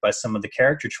 script by some of the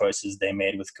character choices they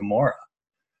made with Gamora.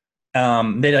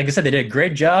 They, like I said, they did a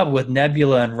great job with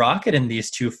Nebula and Rocket in these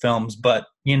two films, but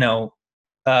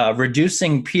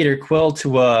reducing Peter Quill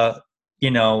to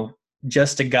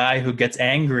just a guy who gets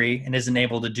angry and isn't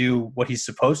able to do what he's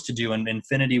supposed to do in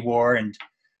Infinity War, and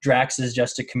Drax is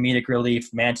just a comedic relief,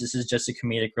 Mantis is just a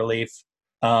comedic relief.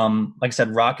 Like I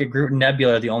said, Rocket, Groot, and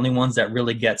Nebula are the only ones that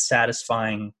really get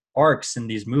satisfying arcs in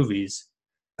these movies.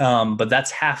 But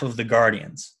that's half of the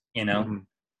Guardians, Mm-hmm.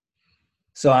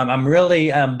 So I'm really,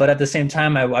 but at the same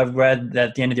time, I've read that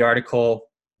at the end of the article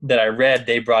that I read,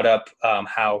 they brought up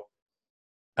how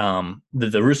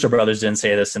the Russo brothers didn't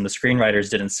say this and the screenwriters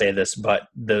didn't say this, but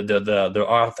the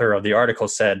author of the article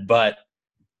said, but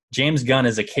James Gunn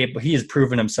he has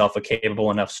proven himself a capable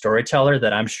enough storyteller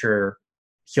that I'm sure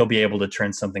he'll be able to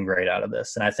turn something great out of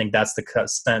this. And I think that's the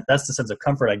sense of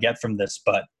comfort I get from this,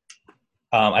 but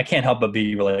I can't help but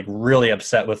be really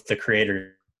upset with the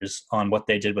creators on what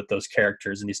they did with those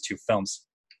characters in these two films,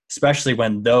 especially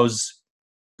when those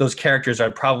characters are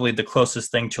probably the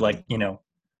closest thing to an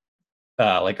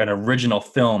original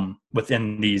film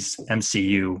within these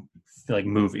MCU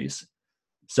movies.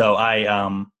 So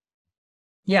I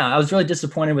was really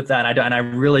disappointed with that. And I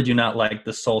really do not like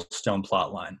the Soul Stone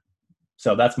plot line.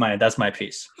 So that's my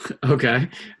piece. Okay.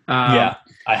 I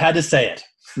had to say it.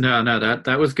 No,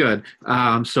 that was good.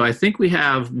 So I think we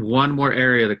have one more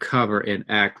area to cover in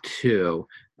Act 2.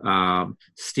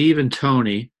 Steve and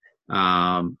Tony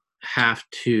have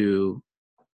to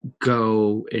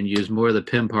go and use more of the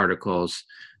Pym particles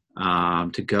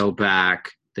to go back.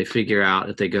 They figure out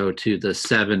if they go to the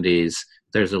 70s,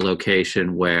 there's a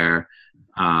location where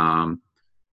the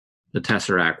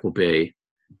Tesseract will be.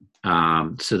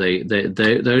 So they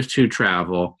those two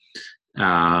travel,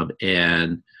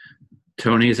 and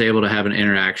Tony is able to have an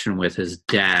interaction with his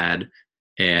dad,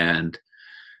 and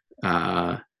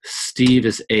Steve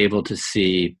is able to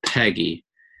see Peggy,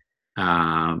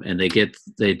 and they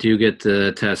do get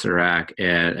the Tesseract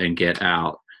and get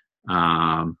out.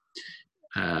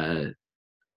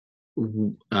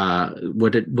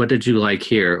 what did you like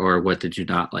here, or what did you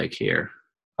not like here?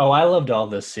 Oh, I loved all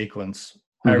this sequence.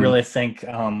 I Hmm. really think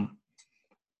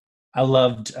I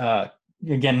loved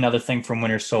again another thing from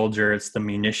Winter Soldier. It's the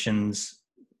munitions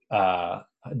uh,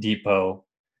 depot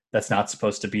that's not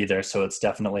supposed to be there, so it's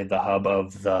definitely the hub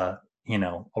of the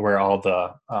where all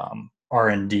the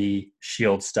R&D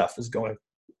shield stuff is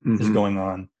Hmm. going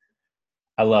on.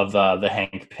 I love the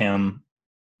Hank Pym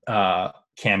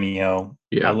cameo.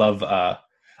 I Yeah. love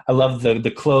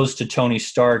the close to Tony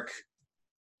Stark's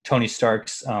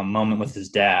moment with his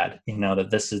dad.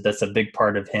 That's a big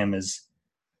part of him is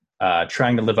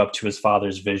trying to live up to his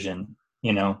father's vision.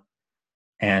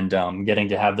 And getting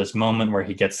to have this moment where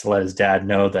he gets to let his dad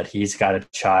know that he's got a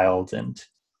child, and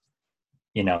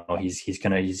he's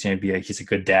a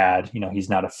good dad. He's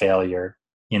not a failure.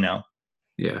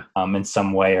 Yeah. In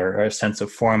some way or a sense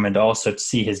of form, and also to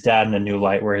see his dad in a new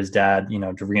light, where his dad,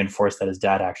 to reinforce that his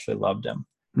dad actually loved him,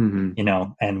 Hmm.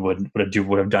 and would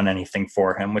have done anything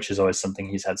for him, which is always something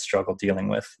he's had struggle dealing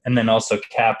with. And then also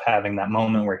Cap having that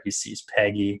moment where he sees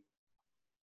Peggy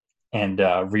and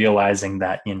realizing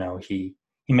that he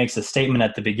makes a statement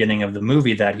at the beginning of the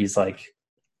movie that he's like,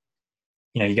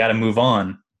 you got to move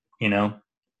on, you know.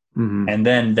 Hmm. And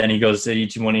then he goes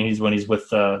when he's with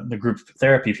the group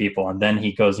therapy people, and then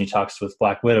he goes and he talks with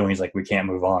Black Widow, and he's like, we can't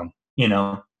move on, you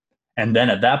know. And then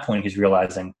at that point, he's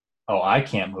realizing, oh, I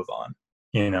can't move on,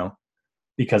 you know,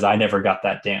 because I never got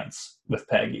that dance with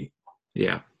Peggy.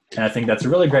 Yeah. And I think that's a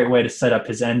really great way to set up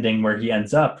his ending where he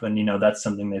ends up. And, that's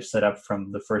something they've set up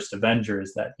from the first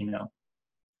Avengers that,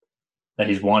 that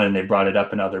he's wanted. And they brought it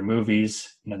up in other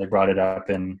movies. They brought it up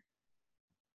in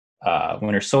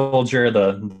Winter Soldier,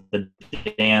 the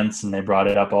dance, and they brought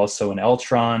it up also in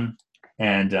Ultron.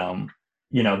 And,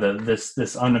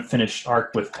 this unfinished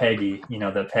arc with Peggy,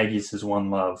 that Peggy's his one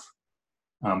love.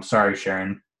 Sorry,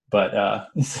 Sharon, but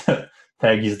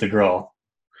Peggy's the girl.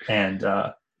 And,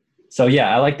 so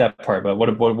yeah, I like that part. But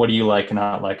what do you like and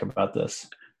not like about this?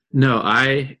 No,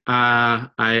 I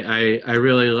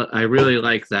really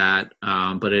like that.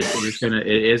 But it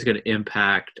is gonna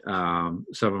impact some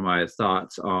of my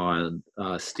thoughts on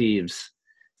Steve's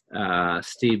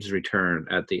return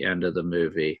at the end of the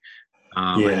movie.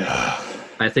 And Yeah.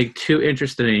 I think two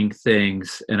interesting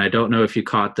things, and I don't know if you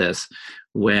caught this,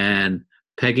 when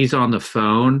Peggy's on the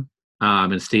phone,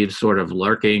 and Steve's sort of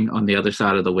lurking on the other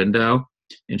side of the window,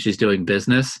 and she's doing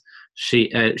business. She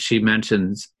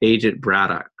mentions Agent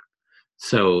Braddock.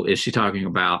 So is she talking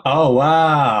about? Oh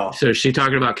wow. So is she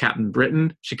talking about Captain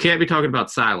Britain? She can't be talking about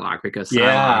Psylocke because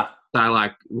Yeah.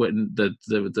 Psylocke wouldn't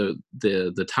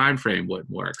the time frame wouldn't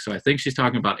work. So I think she's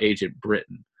talking about Agent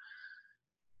Britain.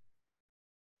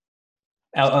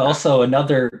 Also,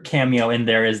 another cameo in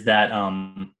there is that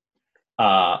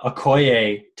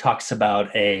Okoye talks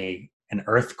about an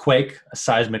earthquake, a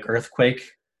seismic earthquake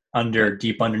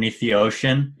deep underneath the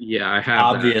ocean. Yeah, I have that.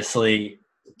 Obviously,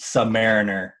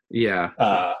 Submariner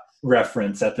Yeah,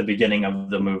 reference at the beginning of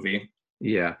the movie.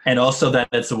 yeah. And also that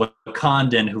it's a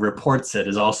Wakandan who reports it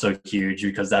is also huge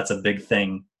because that's a big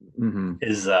thing. Hmm.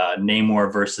 Is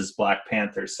Namor versus Black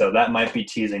Panther. So that might be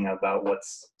teasing about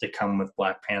what's to come with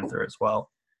Black Panther as well.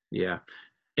 Yeah.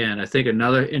 And I think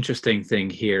another interesting thing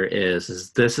here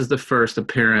is this is the first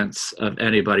appearance of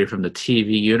anybody from the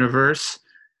TV universe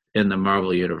in the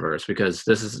Marvel universe, because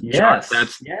this is Yes.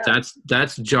 Yeah.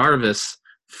 that's Jarvis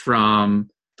from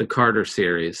the Carter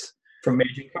series. From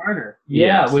Agent Carter. Yeah,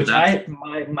 Yeah, so which that's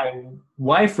my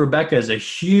wife Rebecca is a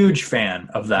huge fan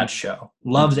of that show.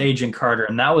 Loves mhm. Agent Carter,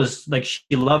 and that was like she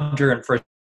loved her in First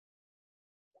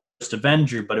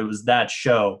Avenger, but it was that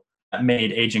show that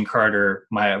made Agent Carter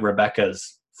my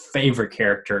Rebecca's favorite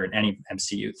character in any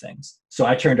MCU things. So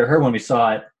I turned to her when we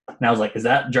saw it, and I was like, "Is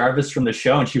that Jarvis from the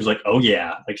show?" And she was like, "Oh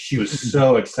yeah!" Like she was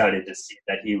so excited to see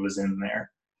that he was in there.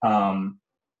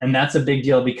 And that's a big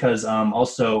deal because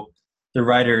also the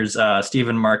writers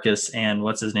Stephen Marcus and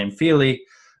what's his name Feely,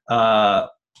 uh,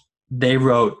 they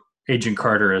wrote Agent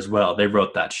Carter as well. They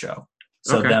wrote that show,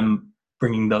 so Okay. them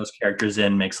bringing those characters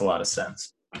in makes a lot of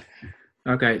sense.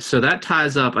 Okay, so that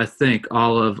ties up, I think,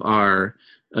 all of our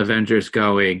Avengers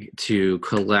going to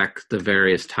collect the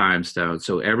various time stones.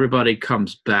 So everybody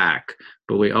comes back,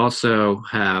 but we also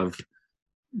have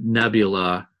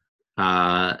Nebula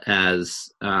as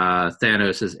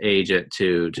Thanos' agent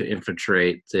to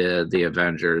infiltrate the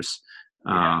Avengers.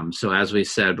 So as we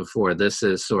said before, this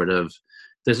is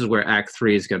where Act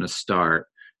Three is going to start,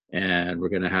 and we're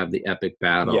going to have the epic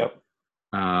battle. Yep.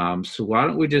 So why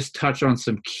don't we just touch on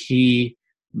some key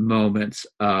moments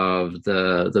of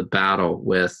the battle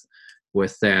with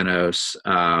Thanos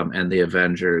and the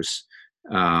Avengers.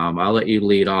 I'll let you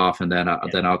lead off, and then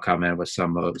I'll come in with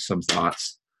some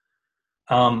thoughts.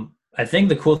 I think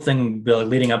the cool thing, Bill,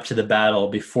 leading up to the battle,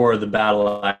 before the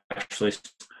battle actually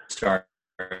starts,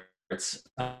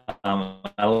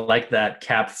 I like that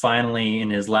Cap finally in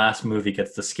his last movie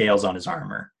gets the scales on his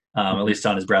armor. At least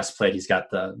on his breastplate, he's got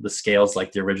the scales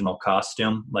like the original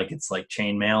costume, like it's like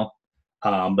chainmail.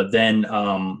 But then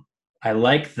I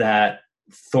like that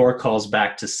Thor calls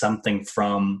back to something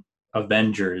from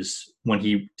Avengers when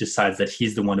he decides that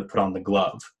he's the one to put on the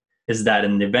glove. Is that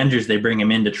in the Avengers they bring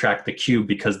him in to track the cube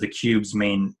because the cube's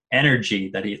main energy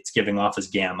that it's giving off is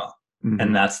gamma,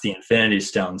 and that's the Infinity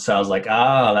Stone. So I was like,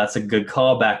 that's a good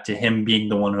callback to him being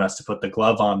the one who has to put the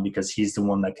glove on because he's the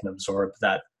one that can absorb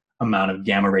that amount of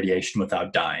gamma radiation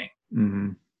without dying.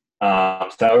 So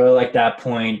I really like that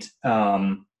point. I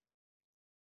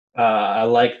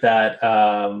like that.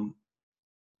 I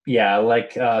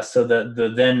like so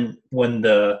the then when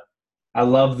I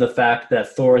love the fact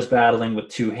that Thor is battling with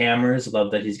two hammers. I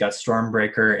love that he's got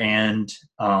Stormbreaker and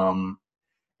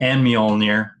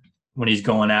Mjolnir when he's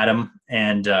going at him,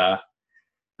 and that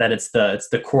it's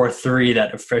the core three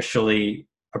that officially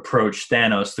approached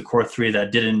Thanos. The core three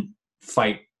that didn't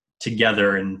fight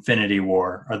together in Infinity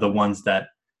War are the ones that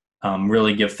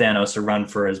really give Thanos a run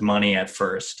for his money at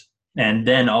first, and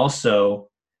then also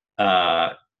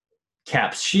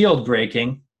Cap's shield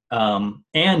breaking.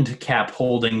 And Cap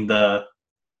holding the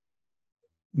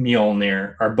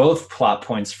Mjolnir are both plot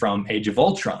points from Age of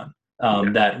Ultron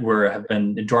that have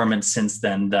been dormant since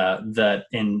then. That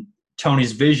in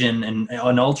Tony's vision and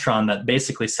on Ultron that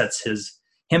basically sets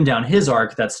him down his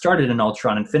arc that started in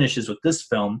Ultron and finishes with this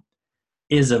film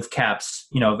is of Cap's,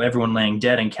 of everyone laying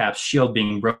dead and Cap's shield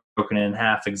being broken in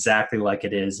half exactly like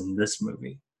it is in this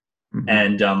movie.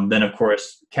 And then of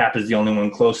course Cap is the only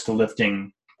one close to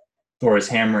lifting Thor's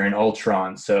hammer in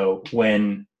Ultron. So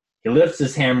when he lifts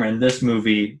his hammer in this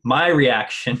movie, my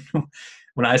reaction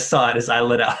when I saw it is I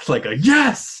let out like a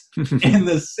yes in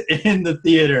the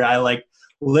theater. I like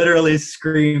literally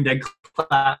screamed and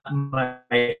clapped my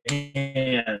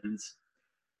hands.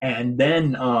 And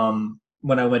then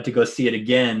when I went to go see it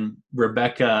again,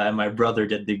 Rebecca and my brother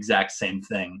did the exact same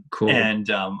thing. Cool. And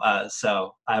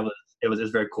so it was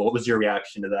very cool. What was your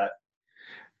reaction to that?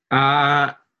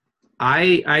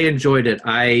 I enjoyed it.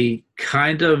 I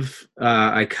kind of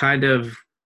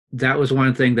that was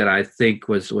one thing that I think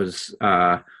was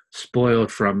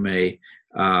spoiled from me.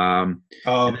 No.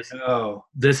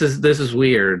 This is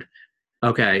weird.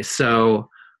 Okay, so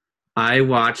I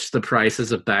watched the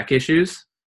prices of back issues.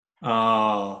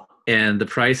 Oh. And the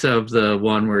price of the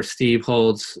one where Steve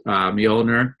holds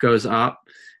Mjolnir goes up,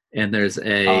 and there's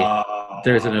an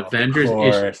Avengers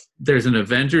issue. There's an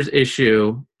Avengers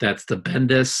issue that's the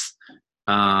Bendis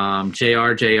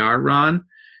JR run,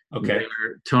 okay,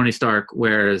 where Tony Stark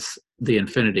wears the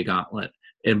Infinity Gauntlet,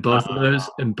 and both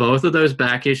of those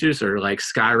back issues are like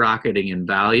skyrocketing in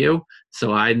value.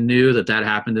 So I knew that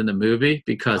happened in the movie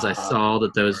because I saw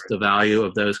that the value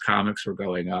of those comics were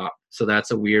going up. So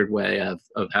that's a weird way of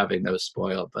having those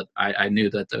spoiled, but I knew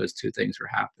that those two things were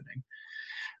happening.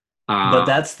 But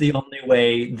that's the only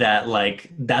way that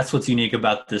that's what's unique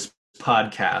about this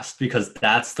podcast, because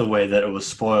that's the way that it was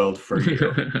spoiled for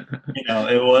you.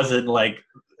 It wasn't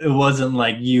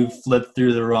like you flipped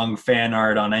through the wrong fan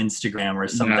art on Instagram or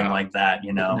something like that.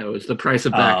 No, it was the price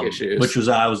of back issues, which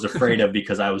I was afraid of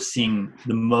because I was seeing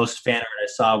the most fan art I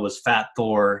saw was Fat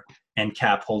Thor and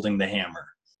Cap holding the hammer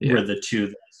were the two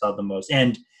that I saw the most,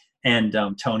 and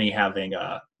Tony having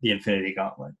the Infinity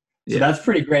Gauntlet. So that's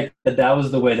pretty great that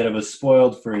was the way that it was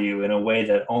spoiled for you, in a way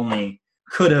that only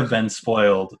could have been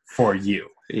spoiled for you.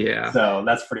 Yeah. So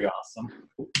that's pretty awesome.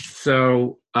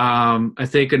 So I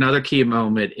think another key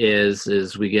moment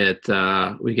is we get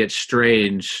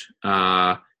Strange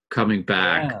coming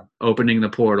back, opening the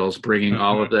portals, bringing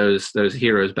all of those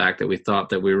heroes back that we thought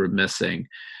that we were missing.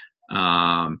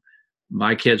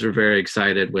 My kids were very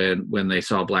excited when they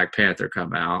saw Black Panther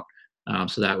come out.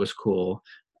 So that was cool.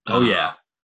 Oh yeah.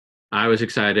 I was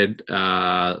excited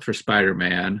for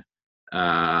Spider-Man.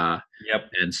 And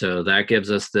so that gives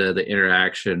us the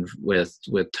interaction with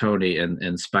Tony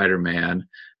and Spider-Man.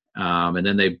 And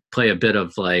then they play a bit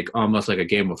of almost like a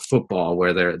game of football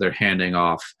where they're handing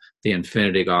off the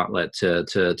Infinity Gauntlet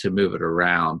to move it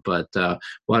around. But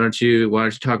why don't you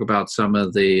talk about some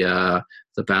of the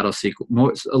battle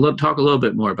sequence? Talk a little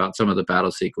bit more about some of the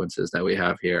battle sequences that we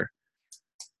have here.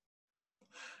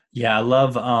 Yeah, I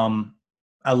loved.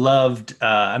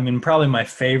 Probably my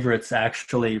favorites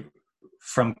actually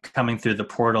from coming through the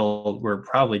portal were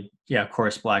probably, of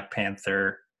course, Black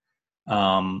Panther,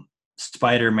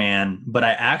 Spider-Man, but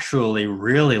I actually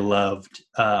really loved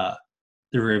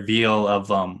the reveal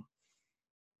of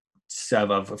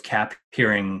Cap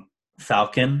hearing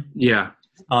Falcon Yeah.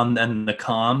 and the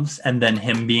comms, and then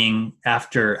him being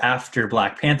after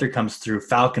Black Panther comes through,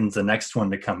 Falcon's the next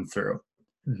one to come through.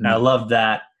 Mm-hmm. And I love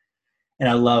that. And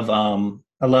I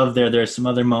love there's some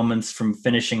other moments from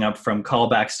finishing up from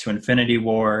callbacks to Infinity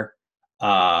War,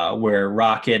 where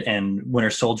Rocket and Winter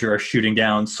Soldier are shooting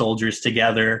down soldiers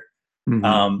together.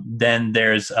 Mm-hmm. Then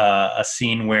there's a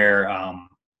scene where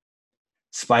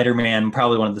Spider-Man,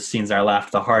 probably one of the scenes I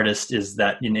laughed the hardest, is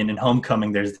that in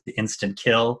Homecoming there's the instant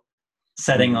kill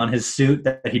setting on his suit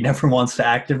that he never wants to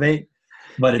activate.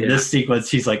 But in this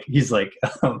sequence, he's like, it's like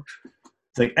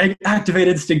activate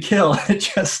instant kill. It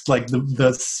just like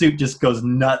the suit just goes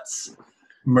nuts,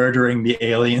 murdering the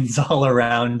aliens all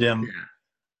around him. Yeah.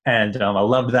 And I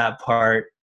loved that part.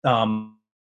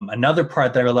 Another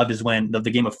part that I loved is when the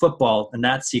game of football and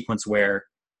that sequence where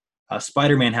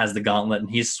Spider-Man has the gauntlet and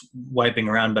he's wiping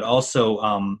around, but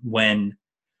also when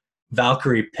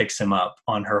Valkyrie picks him up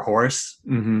on her horse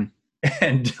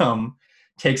and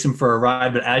takes him for a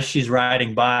ride. But as she's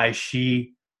riding by,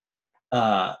 she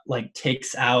like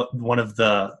takes out one of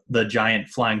the giant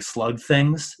flying slug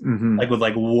things, like with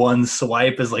like one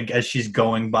swipe as she's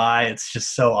going by. It's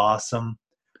just so awesome.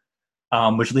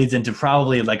 Which leads into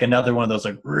probably like another one of those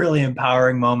like really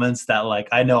empowering moments that like,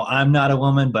 I know I'm not a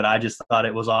woman, but I just thought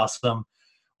it was awesome,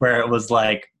 where it was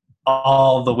like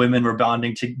all the women were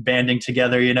banding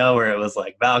together, you know, where it was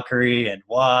like Valkyrie and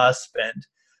Wasp and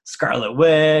Scarlet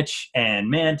Witch and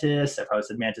Mantis. I probably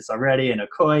said Mantis already, and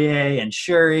Okoye and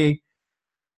Shuri.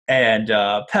 And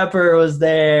Pepper was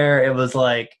there. It was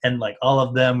like, and like all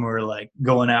of them were like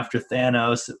going after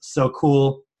Thanos. It was so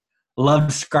cool.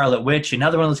 Loved Scarlet Witch,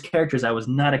 another one of those characters I was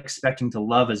not expecting to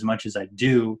love as much as I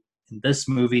do in this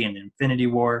movie and Infinity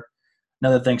War.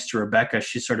 Another thanks to Rebecca,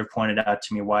 she sort of pointed out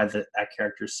to me why that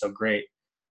character is so great.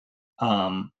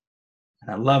 And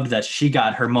I loved that she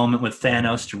got her moment with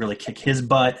Thanos to really kick his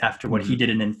butt after what he did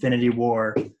in Infinity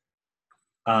War.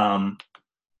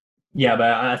 Yeah,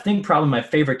 but I think probably my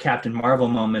favorite Captain Marvel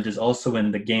moment is also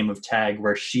in the game of tag,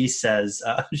 where she says,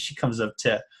 she comes up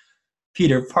to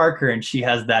Peter Parker and she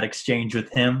has that exchange with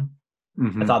him.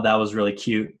 I thought that was really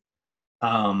cute.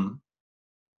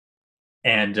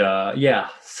 Yeah,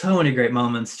 so many great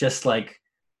moments, just like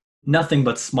nothing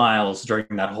but smiles during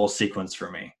that whole sequence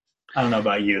for me. I don't know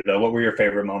about you though. What were your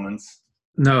favorite moments?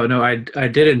 No, I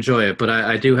did enjoy it, but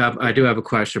I do have a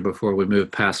question before we move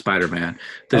past Spider-Man.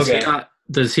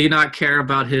 Does he not care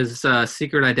about his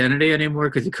secret identity anymore?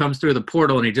 Because he comes through the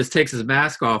portal and he just takes his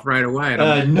mask off right away.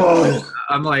 And No,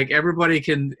 I'm like, everybody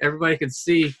can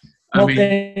see.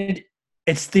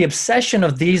 It's the obsession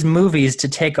of these movies to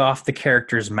take off the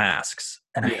characters' masks,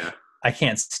 and I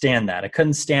can't stand that. I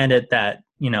couldn't stand it that,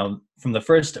 you know, from the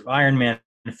first Iron Man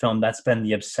film, that's been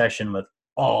the obsession with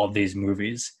all of these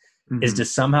movies, is to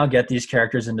somehow get these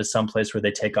characters into some place where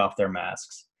they take off their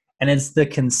masks. And it's the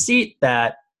conceit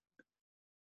that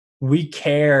we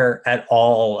care at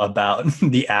all about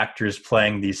the actors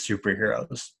playing these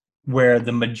superheroes, where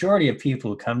the majority of people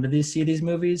who come to see these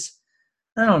movies,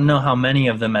 I don't know how many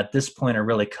of them at this point are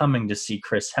really coming to see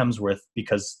Chris Hemsworth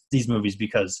because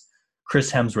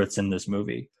Chris Hemsworth's in this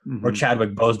movie or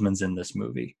Chadwick Boseman's in this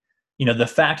movie. You know, the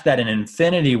fact that in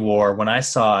Infinity War, when I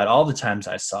saw it, all the times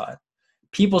I saw it,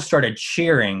 people started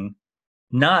cheering,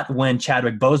 not when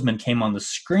Chadwick Boseman came on the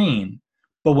screen,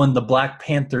 but when the Black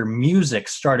Panther music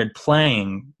started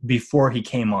playing before he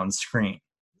came on screen,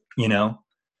 you know,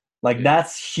 like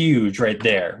that's huge right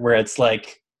there, where it's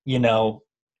like, you know,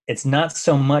 it's not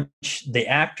so much the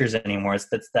actors anymore.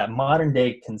 It's that modern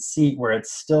day conceit where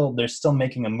they're still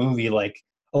making a movie like,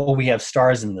 oh, we have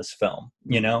stars in this film,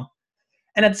 you know?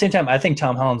 And at the same time, I think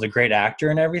Tom Holland's a great actor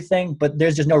and everything, but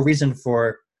there's just no reason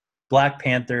for Black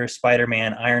Panther,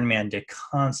 Spider-Man, Iron Man to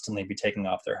constantly be taking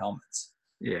off their helmets.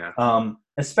 Yeah.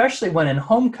 Especially when in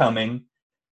Homecoming,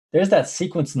 there's that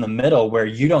sequence in the middle where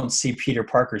you don't see Peter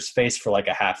Parker's face for like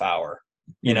a half hour.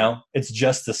 You know, it's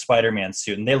just the Spider-Man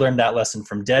suit. And they learned that lesson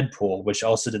from Deadpool, which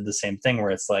also did the same thing,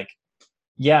 where it's like,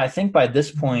 yeah, I think by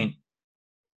this point,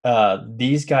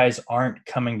 these guys aren't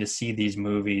coming to see these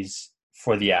movies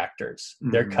for the actors.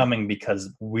 They're coming because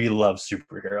we love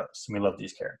superheroes and we love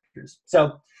these characters. So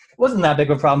it wasn't that big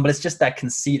of a problem, but it's just that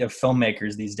conceit of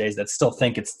filmmakers these days that still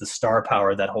think it's the star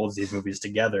power that holds these movies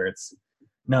together. It's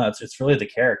really the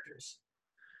characters.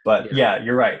 But yeah,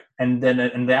 you're right.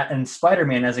 And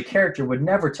Spider-Man as a character would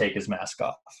never take his mask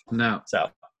off. No. So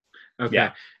okay.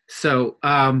 Yeah. So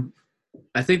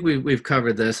I think we've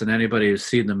covered this, and anybody who's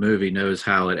seen the movie knows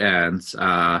how it ends.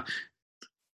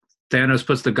 Thanos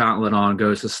puts the gauntlet on,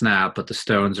 goes to snap, but the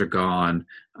stones are gone.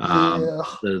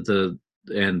 The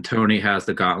Tony has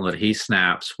the gauntlet. He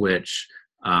snaps,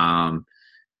 um,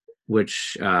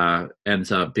 which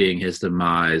ends up being his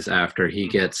demise after he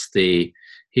gets the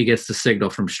signal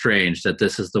from Strange that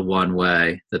this is the one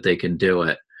way that they can do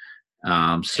it.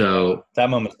 So that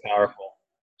moment's powerful.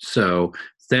 So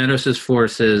Thanos'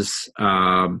 forces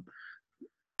turn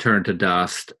to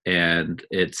dust, and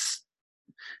it's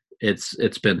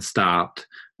been stopped.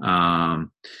 Do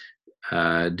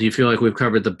you feel like we've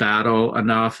covered the battle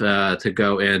enough to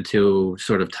go into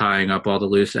sort of tying up all the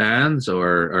loose ends,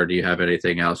 or do you have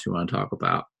anything else you want to talk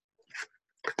about?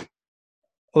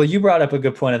 Well, you brought up a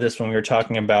good point of this when we were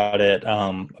talking about it,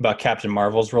 about Captain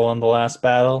Marvel's role in the last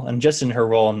battle, and just in her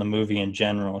role in the movie in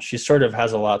general. She sort of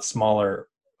has a lot smaller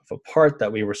of a part that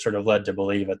we were sort of led to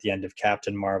believe at the end of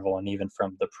Captain Marvel, and even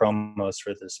from the promos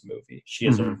for this movie. She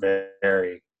has a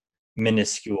very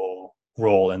minuscule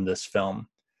role in this film.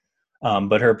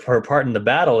 But her part in the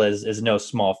battle is no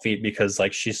small feat, because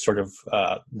like she's sort of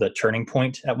the turning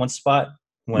point at one spot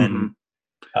when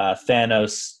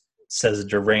Thanos says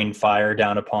to rain fire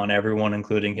down upon everyone,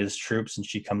 including his troops, and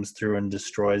she comes through and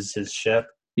destroys his ship.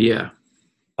 Yeah.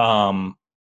 And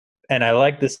I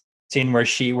like this scene where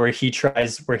she's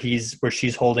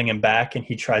holding him back, and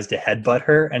he tries to headbutt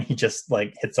her, and he just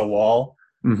like hits a wall.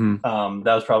 That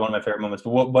was probably one of my favorite moments.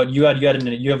 But you have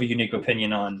a unique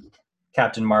opinion on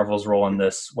Captain Marvel's role in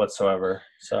this whatsoever.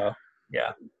 So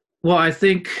yeah. Well, I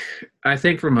think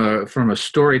from a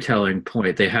storytelling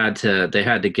point, they had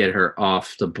to get her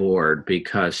off the board,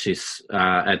 because she's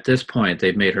at this point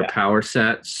they've made her power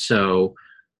set so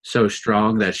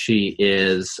strong that she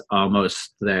is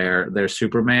almost their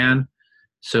Superman.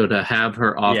 So to have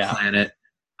her off planet,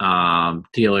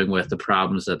 dealing with the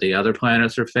problems that the other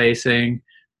planets are facing,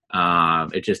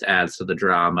 it just adds to the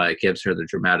drama. It gives her the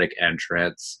dramatic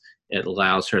entrance. It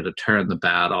allows her to turn the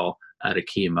battle at a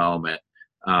key moment.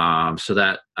 So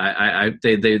that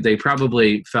they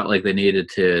probably felt like they needed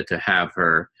to have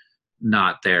her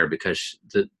not there, because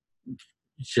the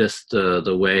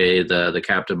way the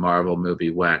Captain Marvel movie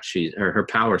went, her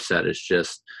power set is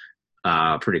just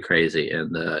pretty crazy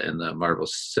in the Marvel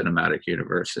Cinematic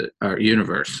Universe.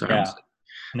 Yeah,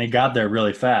 and they got there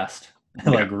really fast,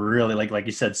 really like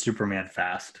you said, Superman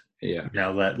fast. Yeah,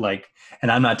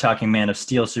 and I'm not talking Man of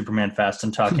Steel Superman fast.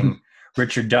 I'm talking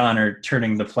Richard Donner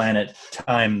turning the planet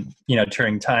time,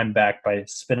 turning time back by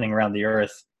spinning around the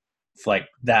Earth, like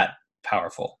that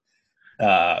powerful.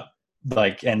 I'll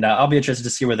be interested to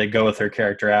see where they go with her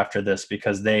character after this,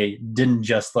 because they didn't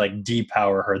just like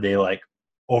depower her; they like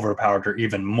overpowered her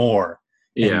even more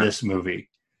in this movie.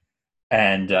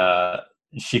 And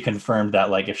she confirmed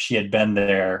that like if she had been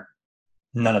there,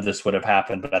 none of this would have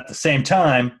happened. But at the same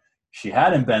time, if she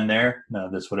hadn't been there, none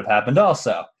of this would have happened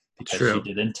also. Because she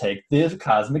didn't take the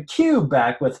cosmic cube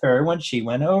back with her when she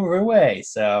went away.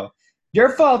 So, your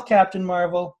fault, Captain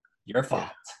Marvel. Your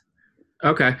fault.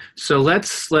 Okay, so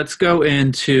let's go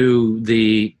into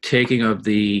the taking of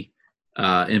the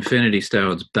Infinity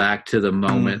Stones back to the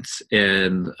moments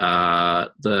in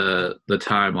the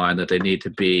timeline that they need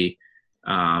to be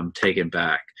taken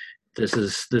back. This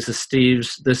is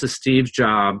Steve's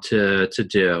job to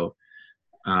do,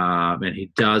 and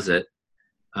he does it.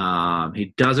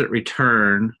 He doesn't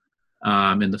return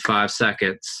in the 5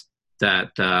 seconds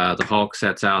that the Hulk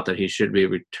sets out that he should be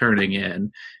returning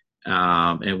in,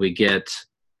 and we get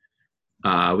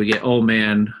old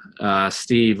man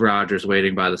Steve Rogers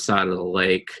waiting by the side of the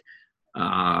lake,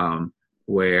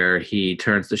 where he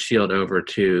turns the shield over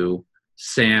to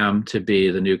Sam to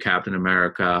be the new Captain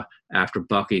America after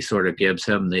Bucky sort of gives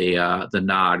him the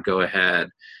nod, go ahead.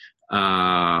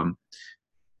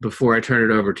 Before I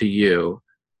turn it over to you,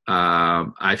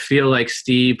 I feel like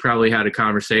Steve probably had a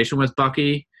conversation with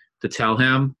Bucky to tell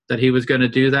him that he was going to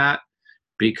do that,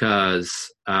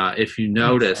 because if you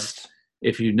notice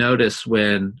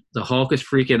when the Hulk is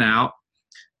freaking out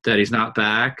that he's not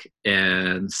back,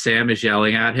 and Sam is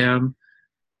yelling at him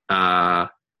to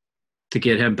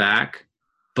get him back,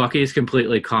 Bucky is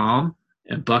completely calm,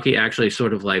 and Bucky actually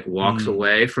sort of like walks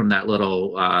away from that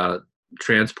little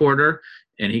transporter,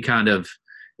 and he kind of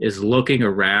is looking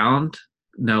around,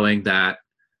 knowing that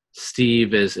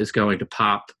Steve is going to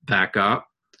pop back up.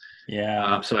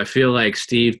 Yeah. So I feel like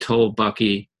Steve told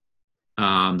Bucky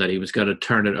that he was going to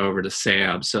turn it over to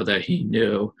Sam so that he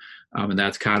knew. And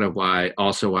that's kind of why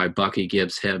Bucky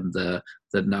gives him the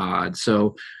nod.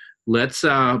 So let's,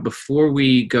 before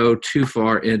we go too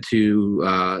far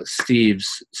into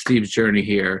Steve's journey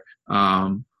here,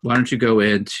 why don't you go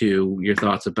into your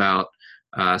thoughts about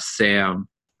Sam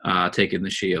taking the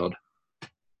shield?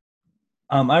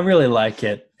 I really like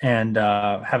it, and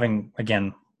having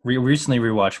again recently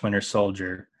rewatched Winter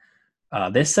Soldier,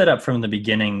 they set up from the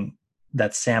beginning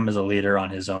that Sam is a leader on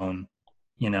his own,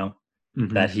 you know,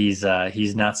 that he's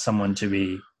not someone to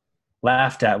be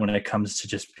laughed at when it comes to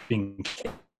just being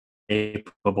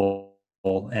capable.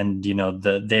 And, you know,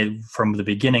 they from the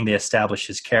beginning, they established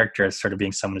his character as sort of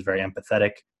being someone who's very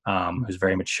empathetic, who's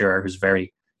very mature, who's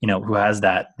very, you know, who has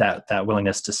that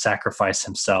willingness to sacrifice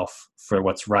himself for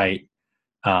what's right.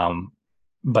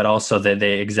 But also that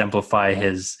they exemplify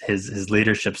his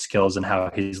leadership skills and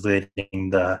how he's leading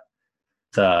the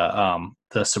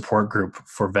support group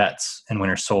for vets in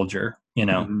Winter Soldier, you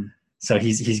know. So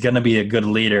he's going to be a good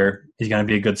leader. He's going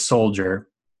to be a good soldier.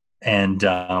 And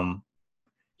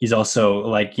he's also,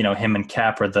 like, you know, him and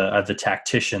Cap are the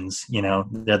tacticians, you know.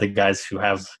 They're the guys who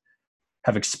have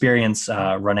experience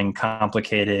running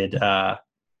complicated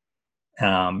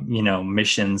you know,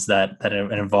 missions that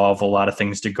involve a lot of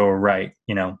things to go right,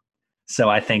 you know. So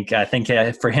I think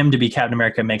for him to be Captain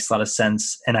America makes a lot of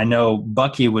sense. And I know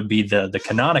Bucky would be the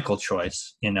canonical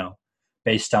choice, you know,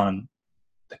 based on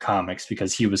the comics,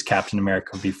 because he was Captain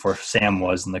America before Sam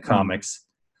was in the comics.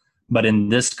 But in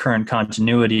this current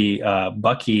continuity,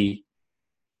 Bucky,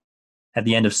 at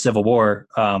the end of Civil War,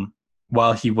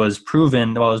 while it was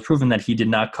proven that he did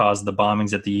not cause the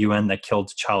bombings at the UN that killed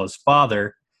T'Challa's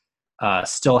father,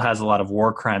 still has a lot of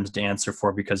war crimes to answer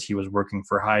for because he was working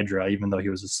for Hydra, even though he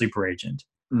was a sleeper agent.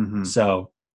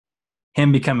 So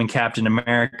him becoming Captain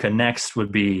America next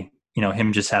would be, you know,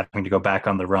 him just having to go back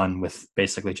on the run with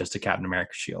basically just a Captain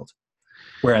America shield.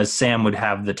 Whereas Sam would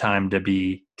have the time to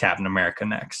be Captain America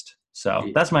next.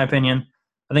 So that's my opinion.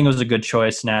 I think it was a good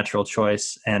choice, natural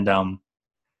choice. And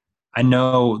I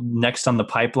know next on the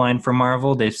pipeline for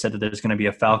Marvel, they've said that there's going to be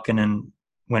a Falcon and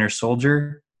Winter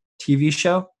Soldier TV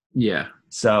show. Yeah.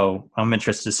 So I'm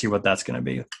interested to see what that's going to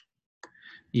be.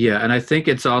 Yeah, and I think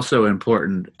it's also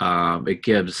important. It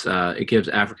gives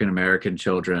African American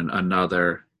children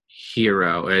another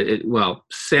hero. Well,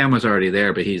 Sam was already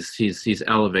there, but he's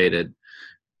elevated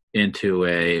into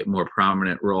a more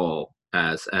prominent role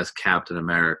as Captain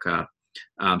America.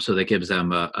 So that gives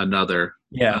them another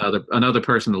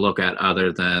person to look at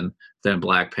other than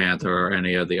Black Panther or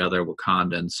any of the other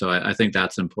Wakandans. So I think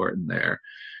that's important there.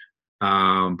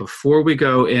 Before we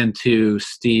go into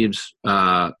Steve's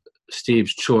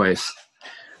choice,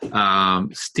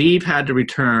 Steve had to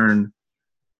return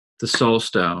the Soul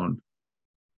Stone,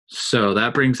 so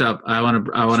that brings up. I want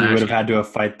to. He would have had to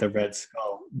fight the Red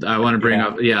Skull. I want to bring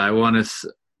up. Yeah, I want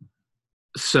to.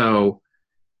 So,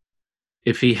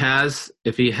 if he has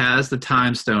the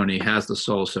Time Stone, he has the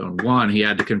Soul Stone. One, he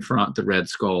had to confront the Red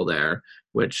Skull there,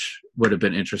 which would have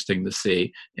been interesting to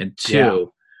see. And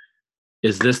two,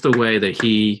 is this the way that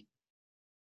he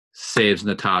saves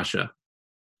Natasha?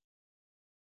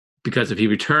 Because if he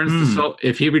returns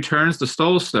the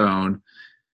Soul Stone,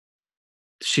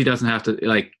 she doesn't have to,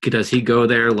 like, does he go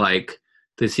there like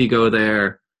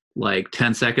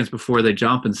 10 seconds before they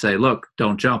jump and say, "Look,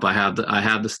 don't jump. I have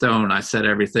the stone.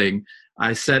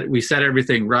 We set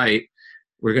everything right.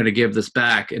 We're going to give this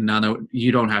back, and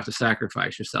you don't have to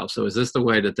sacrifice yourself." So is this the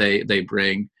way that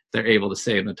they're able to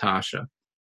save Natasha?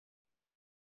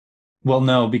 Well,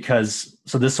 no, because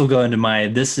this will go into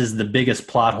this is the biggest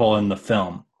plot hole in the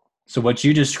film. So what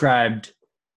you described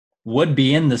would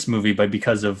be in this movie, but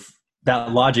because of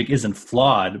that logic isn't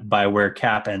flawed by where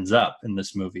Cap ends up in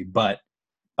this movie, but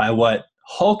by what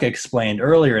Hulk explained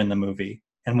earlier in the movie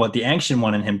and what the Ancient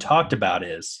One and him talked about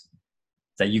is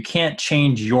that you can't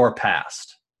change your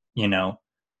past, you know,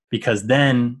 because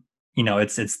then, you know,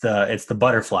 it's the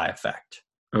butterfly effect.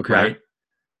 Okay. Right?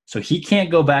 So he can't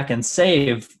go back and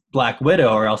save Black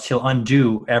Widow, or else he'll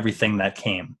undo everything that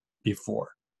came before,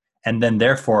 and then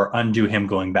therefore undo him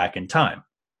going back in time.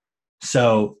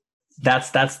 So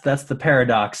that's the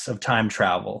paradox of time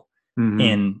travel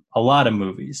in a lot of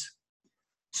movies.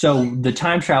 So the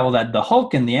time travel that the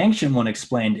Hulk and the Ancient One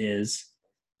explained is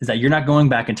that you're not going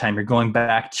back in time. You're going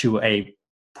back to a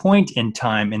point in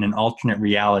time in an alternate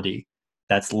reality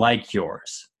that's like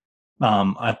yours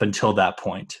up until that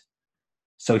point.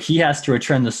 So he has to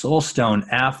return the Soul Stone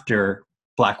after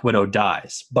Black Widow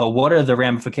dies. But what are the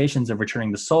ramifications of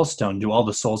returning the Soul Stone? Do all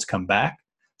the souls come back?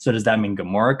 So does that mean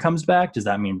Gamora comes back? Does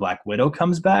that mean Black Widow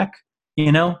comes back,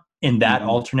 you know, in that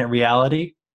alternate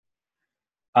reality?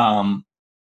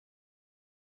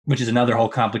 Which is another whole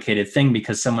complicated thing,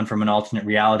 because someone from an alternate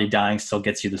reality dying still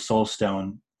gets you the Soul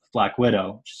Stone, Black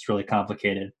Widow, which is really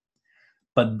complicated.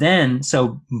 But then,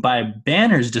 so by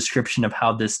Banner's description of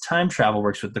how this time travel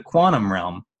works with the quantum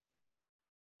realm,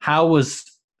 how was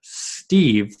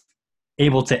Steve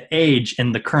able to age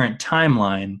in the current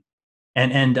timeline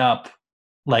and end up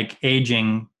like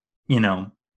aging, you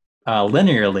know,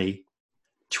 linearly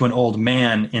to an old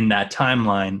man in that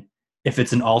timeline if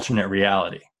it's an alternate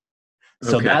reality.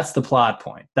 So Okay. that's the plot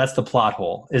point. That's the plot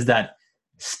hole, is that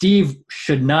Steve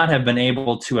should not have been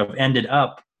able to have ended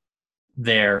up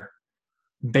there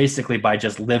basically by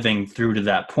just living through to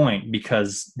that point,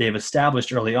 because they've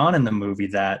established early on in the movie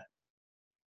that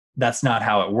that's not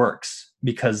how it works.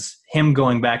 Because him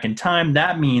going back in time,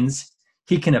 that means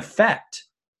he can affect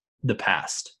the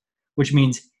past, which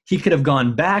means he could have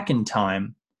gone back in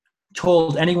time,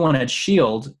 told anyone at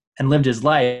S.H.I.E.L.D. and lived his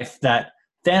life that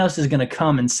Thanos is going to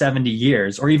come in 70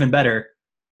 years, or even better,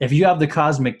 if you have the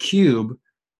cosmic cube,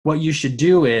 what you should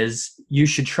do is you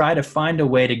should try to find a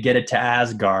way to get it to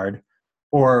Asgard,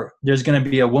 or there's going to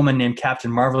be a woman named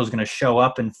Captain Marvel who's going to show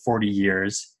up in 40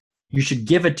 years. You should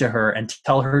give it to her and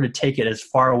tell her to take it as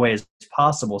far away as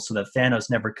possible so that Thanos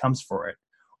never comes for it.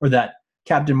 Or that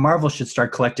Captain Marvel should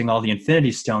start collecting all the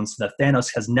Infinity Stones so that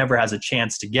Thanos never has a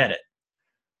chance to get it.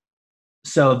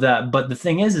 But the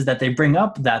thing is that they bring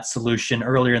up that solution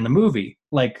earlier in the movie.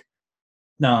 Like,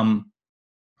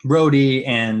 Rhodey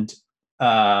and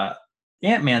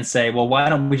Ant-Man say, well, why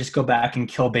don't we just go back and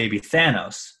kill baby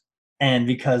Thanos? And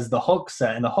because the Hulk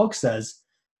says,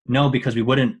 no, because we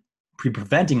wouldn't be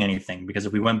preventing anything, because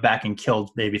if we went back and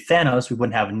killed baby Thanos, we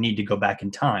wouldn't have a need to go back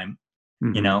in time,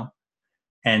 you know?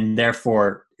 And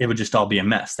therefore it would just all be a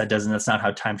mess. That's not how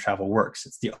time travel works.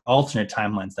 It's the alternate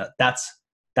timelines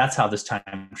that's how this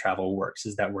time travel works,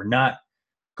 is that we're not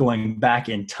going back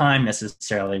in time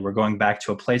necessarily. We're going back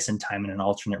to a place in time in an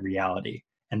alternate reality,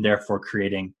 and therefore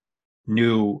creating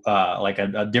new, like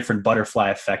a different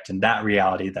butterfly effect in that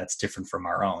reality that's different from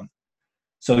our own.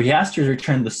 So he has to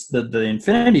return the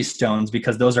Infinity Stones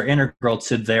because those are integral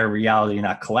to their reality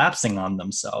not collapsing on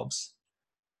themselves.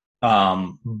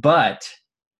 But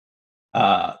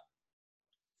that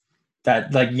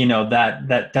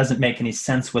doesn't make any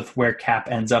sense with where Cap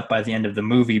ends up by the end of the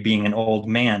movie being an old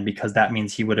man, because that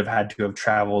means he would have had to have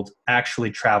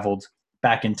actually traveled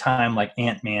back in time, like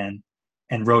Ant-Man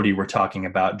and Rhodey were talking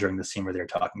about during the scene where they're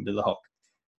talking to the Hulk.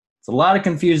 It's a lot of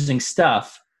confusing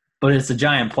stuff, but it's a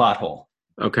giant plot hole.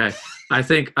 Okay. I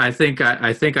think I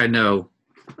know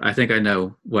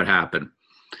what happened.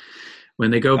 When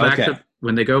they go back to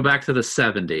the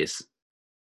 70s,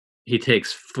 he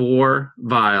takes 4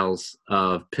 vials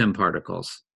of Pym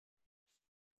particles.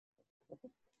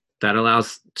 That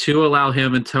allow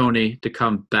him and Tony to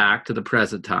come back to the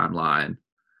present timeline.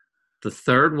 The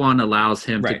third one allows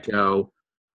him to go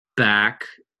back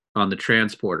on the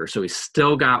transporter. So he's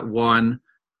still got 1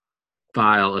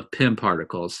 vial of Pym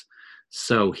particles.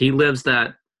 So he lives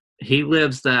that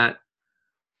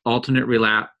alternate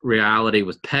reality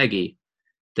with Peggy.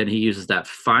 Then he uses that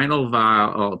final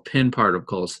vial of Pym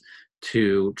particles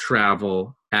to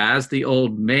travel as the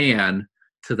old man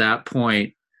to that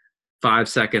point 5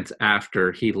 seconds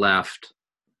after he left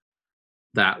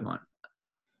that one.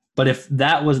 But if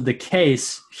that was the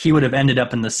case, he would have ended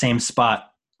up in the same spot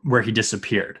where he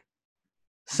disappeared.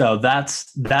 So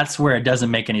that's where it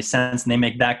doesn't make any sense. And they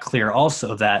make that clear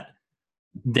also, that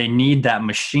they need that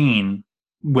machine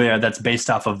that's based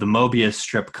off of the Mobius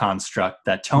strip construct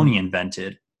that Tony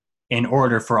invented in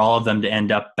order for all of them to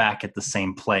end up back at the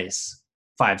same place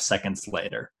 5 seconds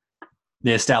later.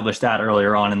 They established that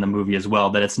earlier on in the movie as well,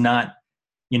 that it's not,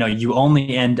 you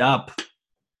only end up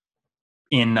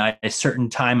in a certain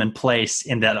time and place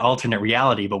in that alternate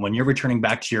reality, but when you're returning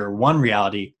back to your one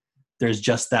reality, there's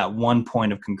just that one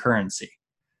point of concurrency.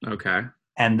 Okay.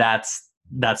 And that's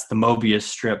the Mobius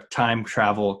strip time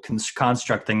travel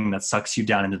construct thing that sucks you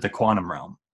down into the quantum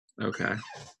realm. Okay.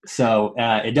 So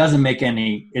it doesn't make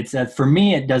any. For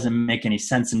me, it doesn't make any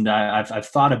sense, and I've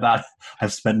thought about.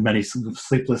 I've spent many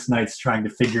sleepless nights trying to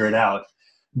figure it out.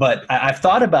 But I've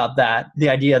thought about that. The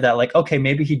idea that, like, okay,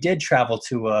 maybe he did travel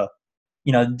to a,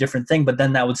 different thing, but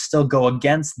then that would still go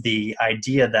against the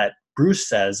idea that Bruce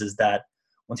says, is that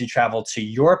once you travel to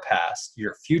your past,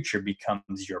 your future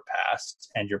becomes your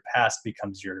past, and your past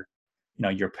becomes your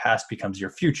past becomes your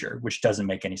future, which doesn't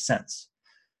make any sense,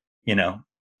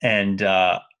 And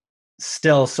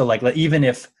still, so like even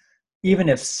if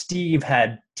Steve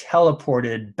had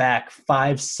teleported back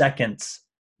 5 seconds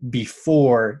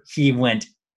before he went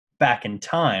back in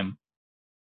time,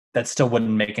 that still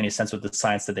wouldn't make any sense with the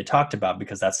science that they talked about,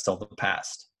 because that's still the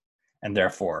past and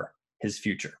therefore his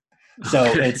future. So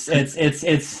it's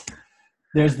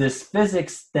there's this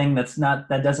physics thing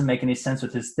that doesn't make any sense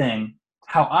with his thing.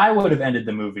 How I would have ended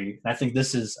the movie, I think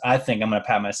I'm going to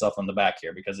pat myself on the back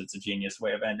here because it's a genius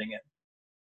way of ending it.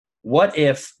 What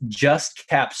if just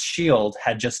Cap's shield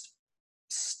had just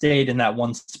stayed in that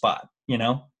one spot,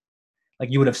 Like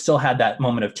you would have still had that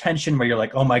moment of tension where you're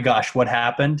like, oh my gosh, what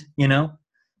happened,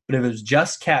 but it was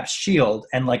just Cap's shield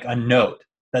and like a note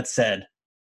that said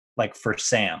like for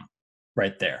Sam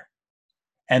right there.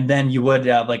 And then you would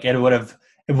like it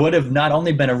would have not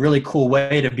only been a really cool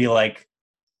way to be like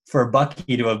for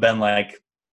Bucky to have been like,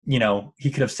 you know, he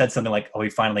could have said something like, oh, he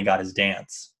finally got his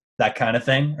dance, that kind of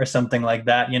thing, or something like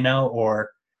that, you know, or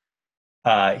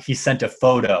he sent a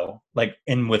photo like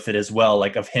in with it as well,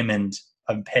 like of him and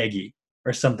Peggy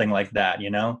or something like that, you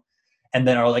know, and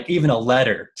then or like even a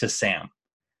letter to Sam.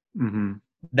 Mm-hmm.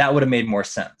 That would have made more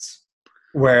sense,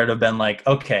 where it'd have been like,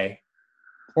 okay,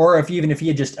 or if he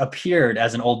had just appeared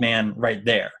as an old man right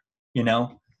there, you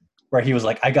know, where he was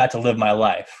like, I got to live my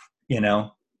life, you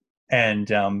know.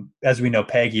 And as we know,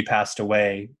 Peggy passed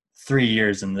away 3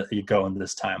 years ago in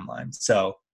this timeline.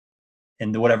 So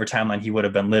in whatever timeline he would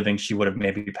have been living, she would have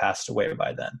maybe passed away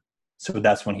by then. So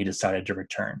that's when he decided to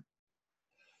return.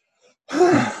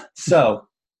 So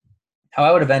how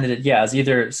I would have ended it, yeah, is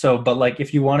either so, but like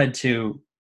if you wanted to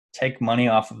take money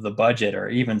off of the budget or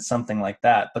even something like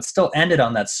that, but still ended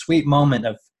on that sweet moment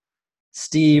of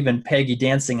Steve and Peggy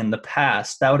dancing in the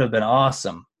past, that would have been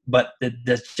awesome. But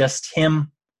that's just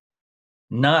him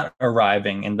not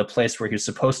arriving in the place where he's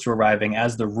supposed to arriving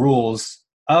as the rules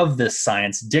of this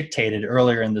science dictated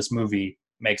earlier in this movie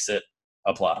makes it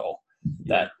a plot hole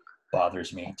that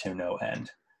bothers me to no end.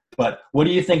 But what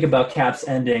do you think about Cap's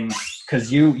ending?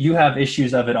 Because you have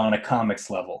issues of it on a comics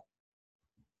level.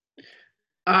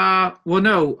 Well,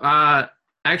 no.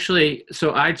 Actually,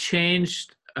 so I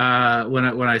changed when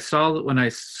I saw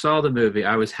the movie.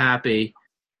 I was happy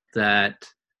that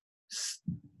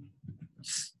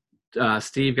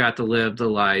Steve got to live the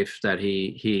life that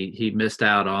he missed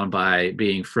out on by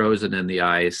being frozen in the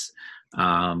ice,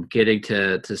 getting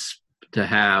to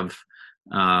have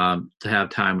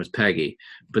time with Peggy.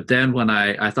 But then when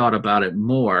I thought about it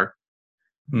more,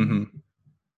 Mm-hmm.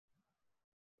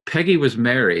 Peggy was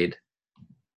married.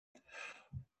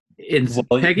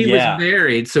 Peggy yeah. was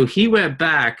married, so he went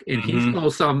back and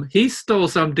Mm-hmm. he stole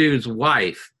some dude's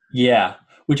wife. Yeah,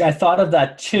 which I thought of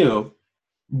that too,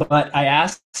 but I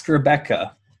asked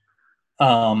Rebecca,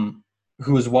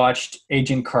 who has watched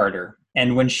Agent Carter,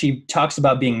 and when she talks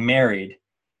about being married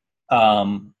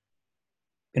in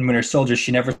Winter Soldier,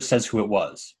 she never says who it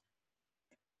was.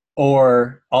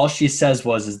 Or all she says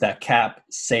is that Cap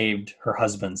saved her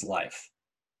husband's life.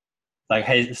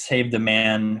 Like, saved the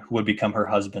man who would become her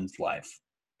husband's life.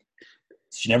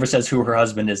 She never says who her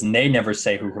husband is, and they never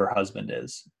say who her husband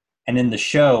is. And in the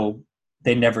show,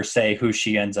 they never say who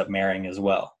she ends up marrying as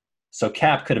well. So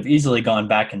Cap could have easily gone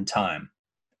back in time,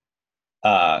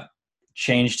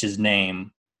 changed his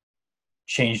name,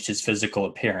 changed his physical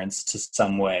appearance to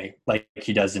some way, like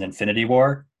he does in Infinity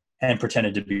War, and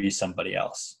pretended to be somebody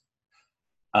else.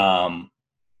 And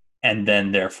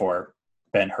then, therefore,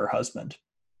 been her husband.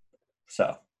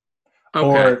 So, Okay.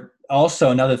 Or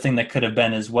also another thing that could have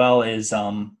been as well is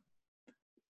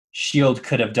S.H.I.E.L.D.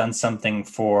 could have done something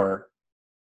for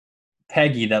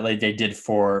Peggy that they did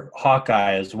for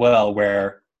Hawkeye as well,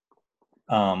 where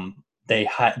they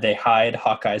hide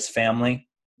Hawkeye's family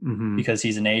because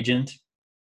he's an agent.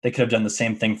 They could have done the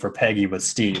same thing for Peggy with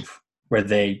Steve, where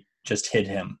they just hid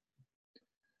him.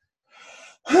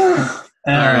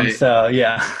 Right. So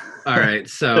yeah. All right.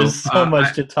 So there's so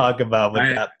much to talk about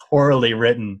with that poorly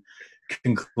written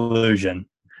conclusion.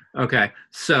 Okay.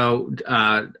 So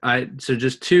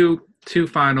just two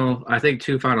final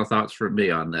thoughts from me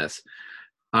on this.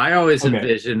 I always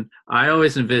envisioned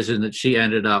that she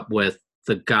ended up with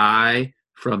the guy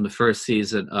from the first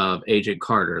season of Agent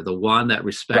Carter, the one that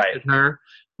respected her,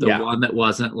 the one that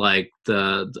wasn't like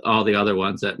all the other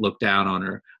ones that looked down on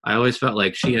her. I always felt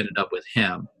like she ended up with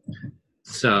him.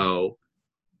 So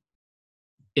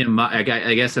I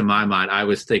guess in my mind, I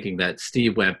was thinking that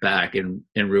Steve went back and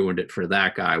ruined it for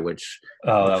that guy, which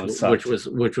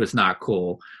was not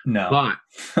cool. No.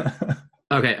 But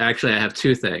okay, actually, I have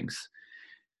two things.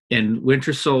 In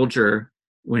Winter Soldier,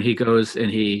 when he goes and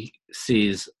he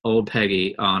sees old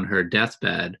Peggy on her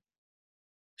deathbed,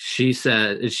 she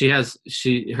said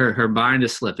her mind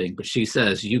is slipping, but she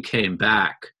says, "You came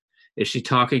back." Is she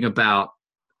talking about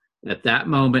at that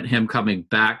moment him coming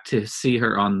back to see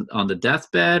her on the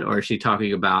deathbed, or is she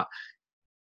talking about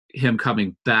him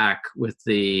coming back with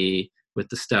the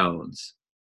stones?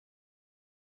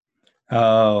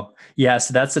 Oh, yeah.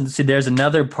 So there's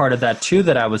another part of that too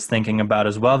that I was thinking about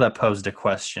as well that posed a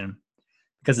question.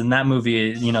 Because in that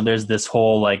movie, there's this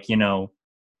whole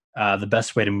the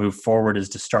best way to move forward is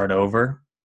to start over.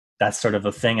 That's sort of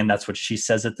a thing, and that's what she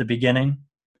says at the beginning.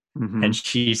 Mm-hmm. And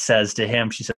she says to him,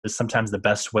 she says, sometimes the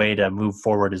best way to move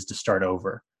forward is to start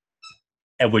over,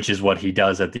 and which is what he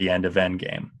does at the end of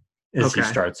Endgame, is he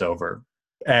starts over.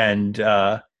 And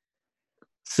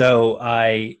so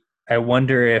I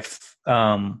wonder if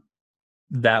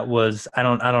that was, I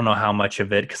don't know how much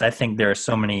of it, because I think there are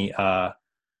so many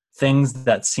things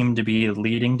that seem to be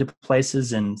leading to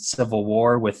places in Civil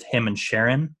War with him and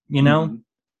Sharon, you know? Mhm.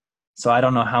 So I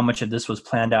don't know how much of this was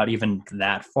planned out even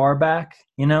that far back,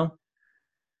 you know?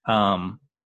 Um,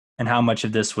 and how much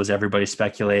of this was everybody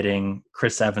speculating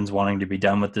Chris Evans wanting to be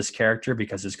done with this character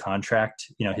because his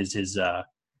contract, you know, his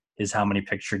how many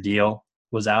picture deal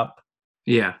was up.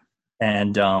 Yeah.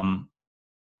 And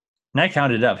I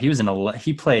counted it up.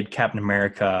 He played Captain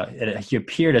America. He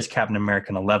appeared as Captain America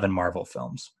in 11 Marvel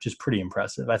films, which is pretty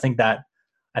impressive. I think that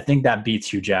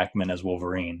beats Hugh Jackman as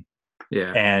Wolverine.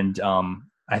 Yeah. And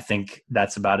I think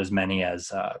that's about as many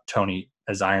as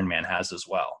as Iron Man has as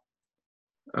well.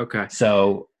 Okay.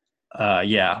 So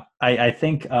yeah, I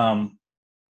think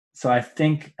so. I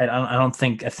think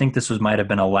this might have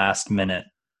been a last minute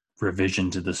revision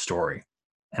to the story,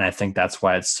 and I think that's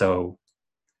why it's so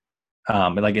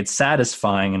like it's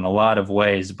satisfying in a lot of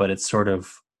ways, but it sort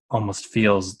of almost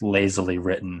feels lazily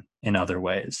written in other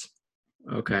ways.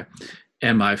 Okay.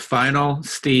 And my final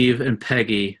Steve and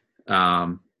Peggy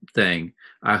thing.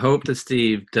 I hope that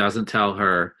Steve doesn't tell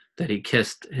her that he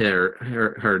kissed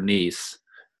her niece,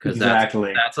 because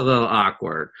Exactly. that's a little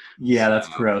awkward. Yeah, that's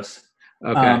gross.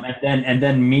 Okay. And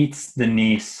then meets the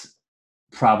niece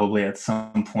probably at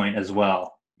some point as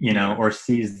well, you know, Yeah. or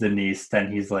sees the niece.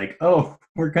 Then he's like, "Oh,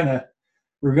 we're gonna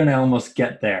almost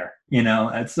get there," you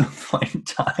know, at some point in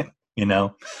time, you know,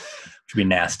 which would be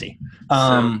nasty.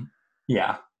 So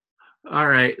Yeah. all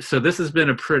right. So this has been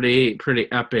a pretty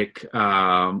epic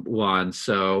one.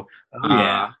 So Oh uh,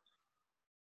 yeah.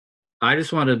 I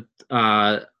just want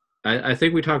to. I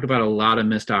think we talked about a lot of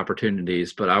missed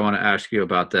opportunities, but I want to ask you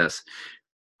about this.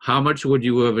 How much would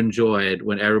you have enjoyed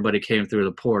when everybody came through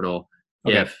the portal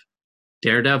Okay. if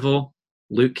Daredevil,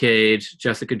 Luke Cage,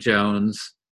 Jessica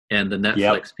Jones, and the Yep.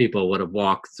 Netflix people would have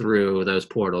walked through those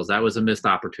portals? That was a missed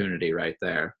opportunity right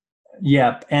there.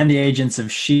 Yep. And the Agents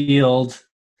of Shield.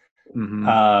 Hmm.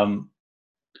 Um,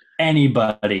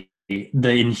 Anybody,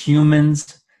 the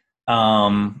Inhumans.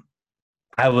 Um,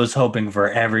 I was hoping for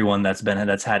everyone that's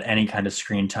had any kind of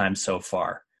screen time so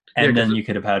far, Yeah, and because then you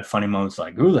could have had funny moments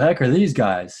like, "Who the heck are these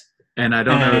guys?" and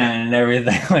and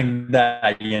everything like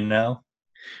that. You know?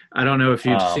 I don't know if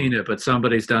you've seen Um, it, but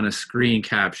somebody's done a screen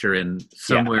capture, and yeah,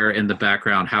 somewhere in the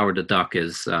background, Howard the Duck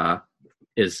is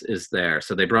there.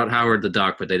 So they brought Howard the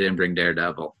Duck, but they didn't bring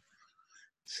Daredevil.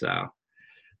 So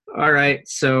all right.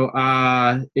 So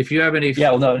if you have any,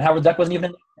 yeah. Well, no, Howard Duck wasn't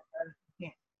even.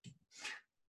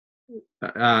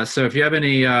 if you have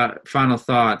any final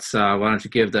thoughts, why don't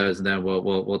you give those, and then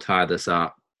we'll tie this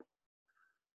up.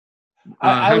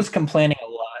 I Have was complaining a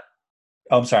lot.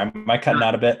 Oh, I'm sorry. Am I cutting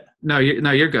out a bit? no,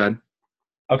 no, you're good.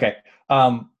 Okay.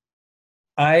 Um,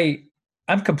 I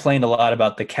I've complained a lot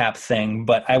about the Cap thing,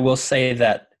 but I will say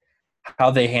that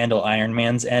how they handle Iron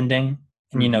Man's ending,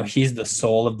 and you know, Hmm. he's the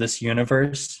soul of this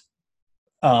universe,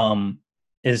 um,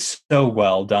 is so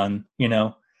well done. You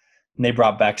know, and they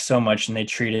brought back so much, and they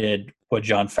treated what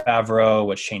John Favreau,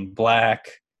 what Shane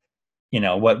Black, you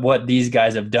know, what these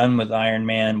guys have done with Iron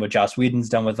Man, what Joss Whedon's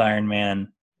done with Iron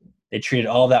Man. They treated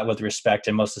all that with respect,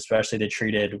 and most especially, they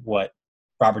treated what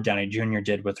Robert Downey Jr.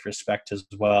 did with respect as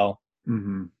well.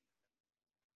 Hmm.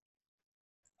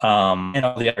 And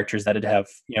all the actors that had have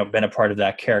been a part of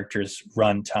that character's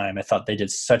run time. I thought they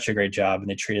did such a great job, and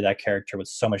they treated that character with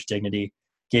so much dignity.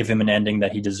 Gave him an ending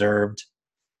that he deserved.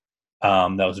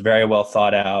 That was very well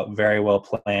thought out, very well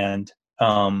planned,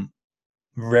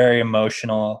 very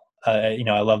emotional. I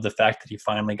love the fact that he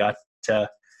finally got to,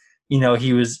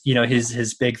 he was,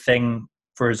 his big thing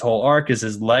for his whole arc is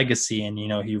his legacy, and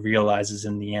he realizes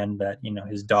in the end that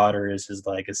his daughter is his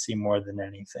legacy more than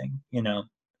anything.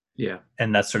 Yeah.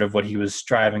 And that's sort of what he was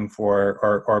striving for,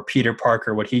 or Peter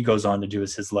Parker, what he goes on to do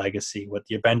is his legacy. What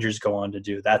the Avengers go on to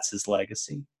do, that's his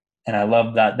legacy. And I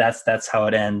love that that's how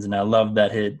it ends. And I love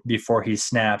that before he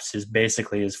snaps, his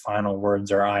final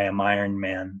words are "I am Iron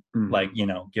Man," like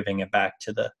Hmm. giving it back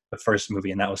to the first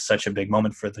movie. And that was such a big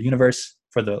moment for the universe,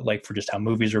 for just how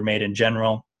movies were made in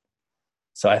general.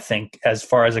 So I think as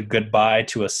far as a goodbye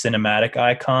to a cinematic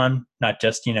icon, not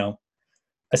just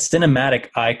a cinematic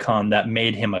icon that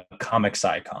made him a comics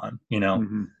icon,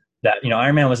 Hmm. that,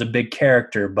 Iron Man was a big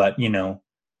character, but,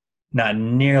 not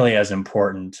nearly as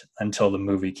important until the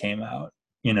movie came out,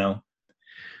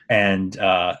 and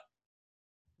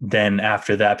then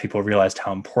after that, people realized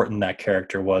how important that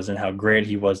character was and how great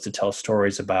he was to tell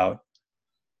stories about.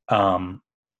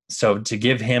 So to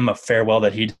give him a farewell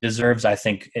that he deserves, I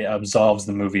think it absolves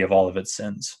the movie of all of its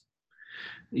sins.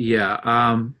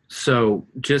 Yeah. So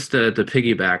just to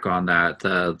piggyback on that,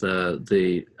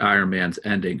 the Iron Man's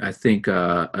ending, I think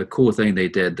a cool thing they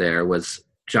did there was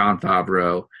John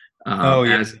Favreau Oh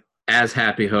yeah. as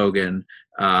Happy Hogan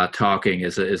talking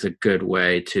is a good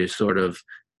way to sort of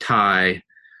tie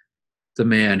the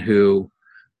man who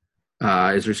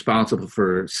is responsible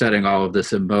for setting all of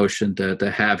this emotion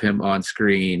to have him on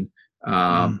screen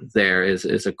Mhm. there is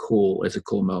a cool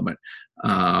moment.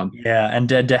 Yeah, and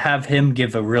to have him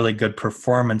give a really good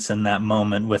performance in that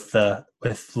moment with the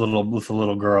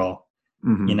little girl, you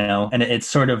Mhm. know, and it's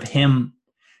sort of him.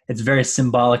 It's very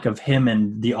symbolic of him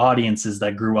and the audiences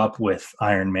that grew up with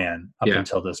Iron Man up Yeah.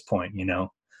 until this point. You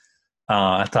know,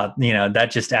 I thought, you know,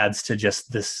 that just adds to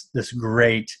just this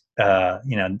great,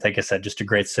 you know, like I said, just a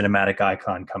great cinematic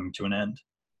icon coming to an end.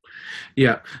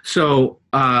 Yeah. So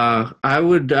I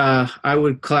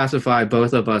would classify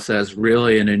both of us as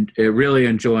really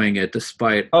enjoying it,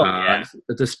 Oh yeah.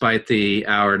 despite the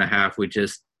hour and a half we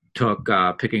just took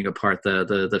picking apart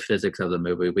the physics of the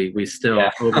movie. Yeah. We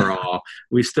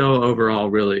still overall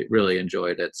really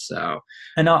enjoyed it. So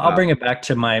And I'll uh, bring it back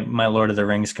to my Lord of the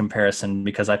Rings comparison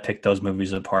because I picked those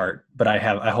movies apart, but I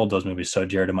hold those movies so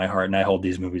dear to my heart, and I hold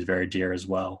these movies very dear as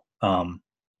well.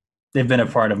 They've been a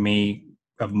part of me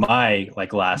of my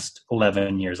like last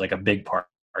 11 years, like a big part.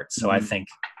 So I mhm. think,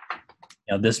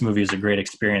 you know, this movie is a great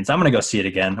experience. I'm gonna go see it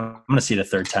again. I'm gonna see it a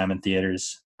third time in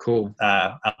theaters. Cool.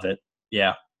 Of it,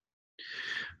 yeah.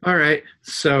 All right.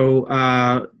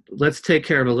 So let's take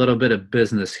care of a little bit of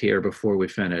business here before we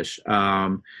finish.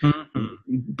 Mhm.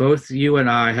 Both you and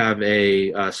I have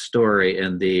a story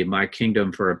in the My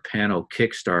Kingdom for a Panel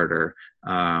Kickstarter,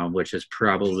 which is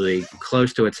probably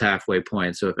close to its halfway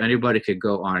point. So if anybody could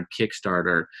go on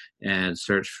Kickstarter and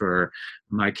search for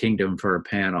My Kingdom for a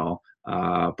Panel,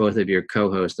 both of your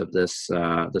co-hosts of this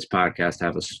podcast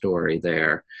have a story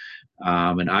there.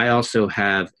 And I also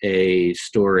have a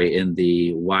story in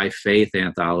the Why Faith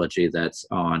anthology that's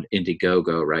on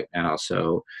Indiegogo right now.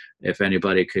 So if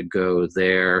anybody could go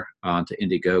there onto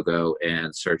Indiegogo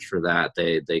and search for that,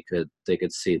 they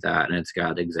could see that, and it's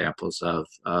got examples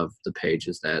of the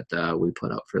pages that we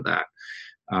put up for that.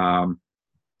 Um,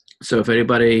 so if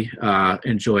anybody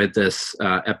enjoyed this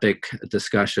epic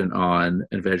discussion on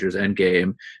Avengers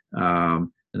Endgame,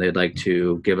 and they'd like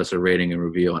to give us a rating and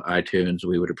review on iTunes,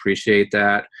 we would appreciate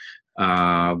that.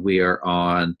 We are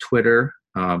on Twitter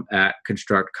at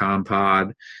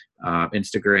ConstructCompod,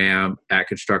 Instagram at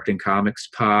Constructing Comics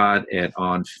Pod, and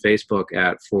on Facebook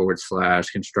at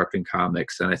 /Constructing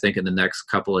Comics. And I think in the next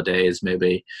couple of days,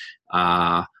 maybe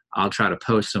I'll try to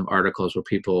post some articles where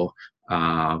people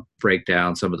break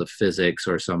down some of the physics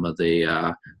or some of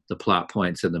the plot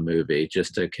points in the movie,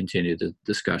 just to continue the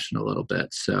discussion a little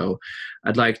bit. So,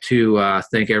 I'd like to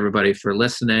thank everybody for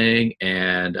listening,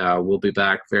 and we'll be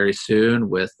back very soon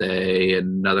with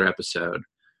another episode.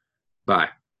 Bye.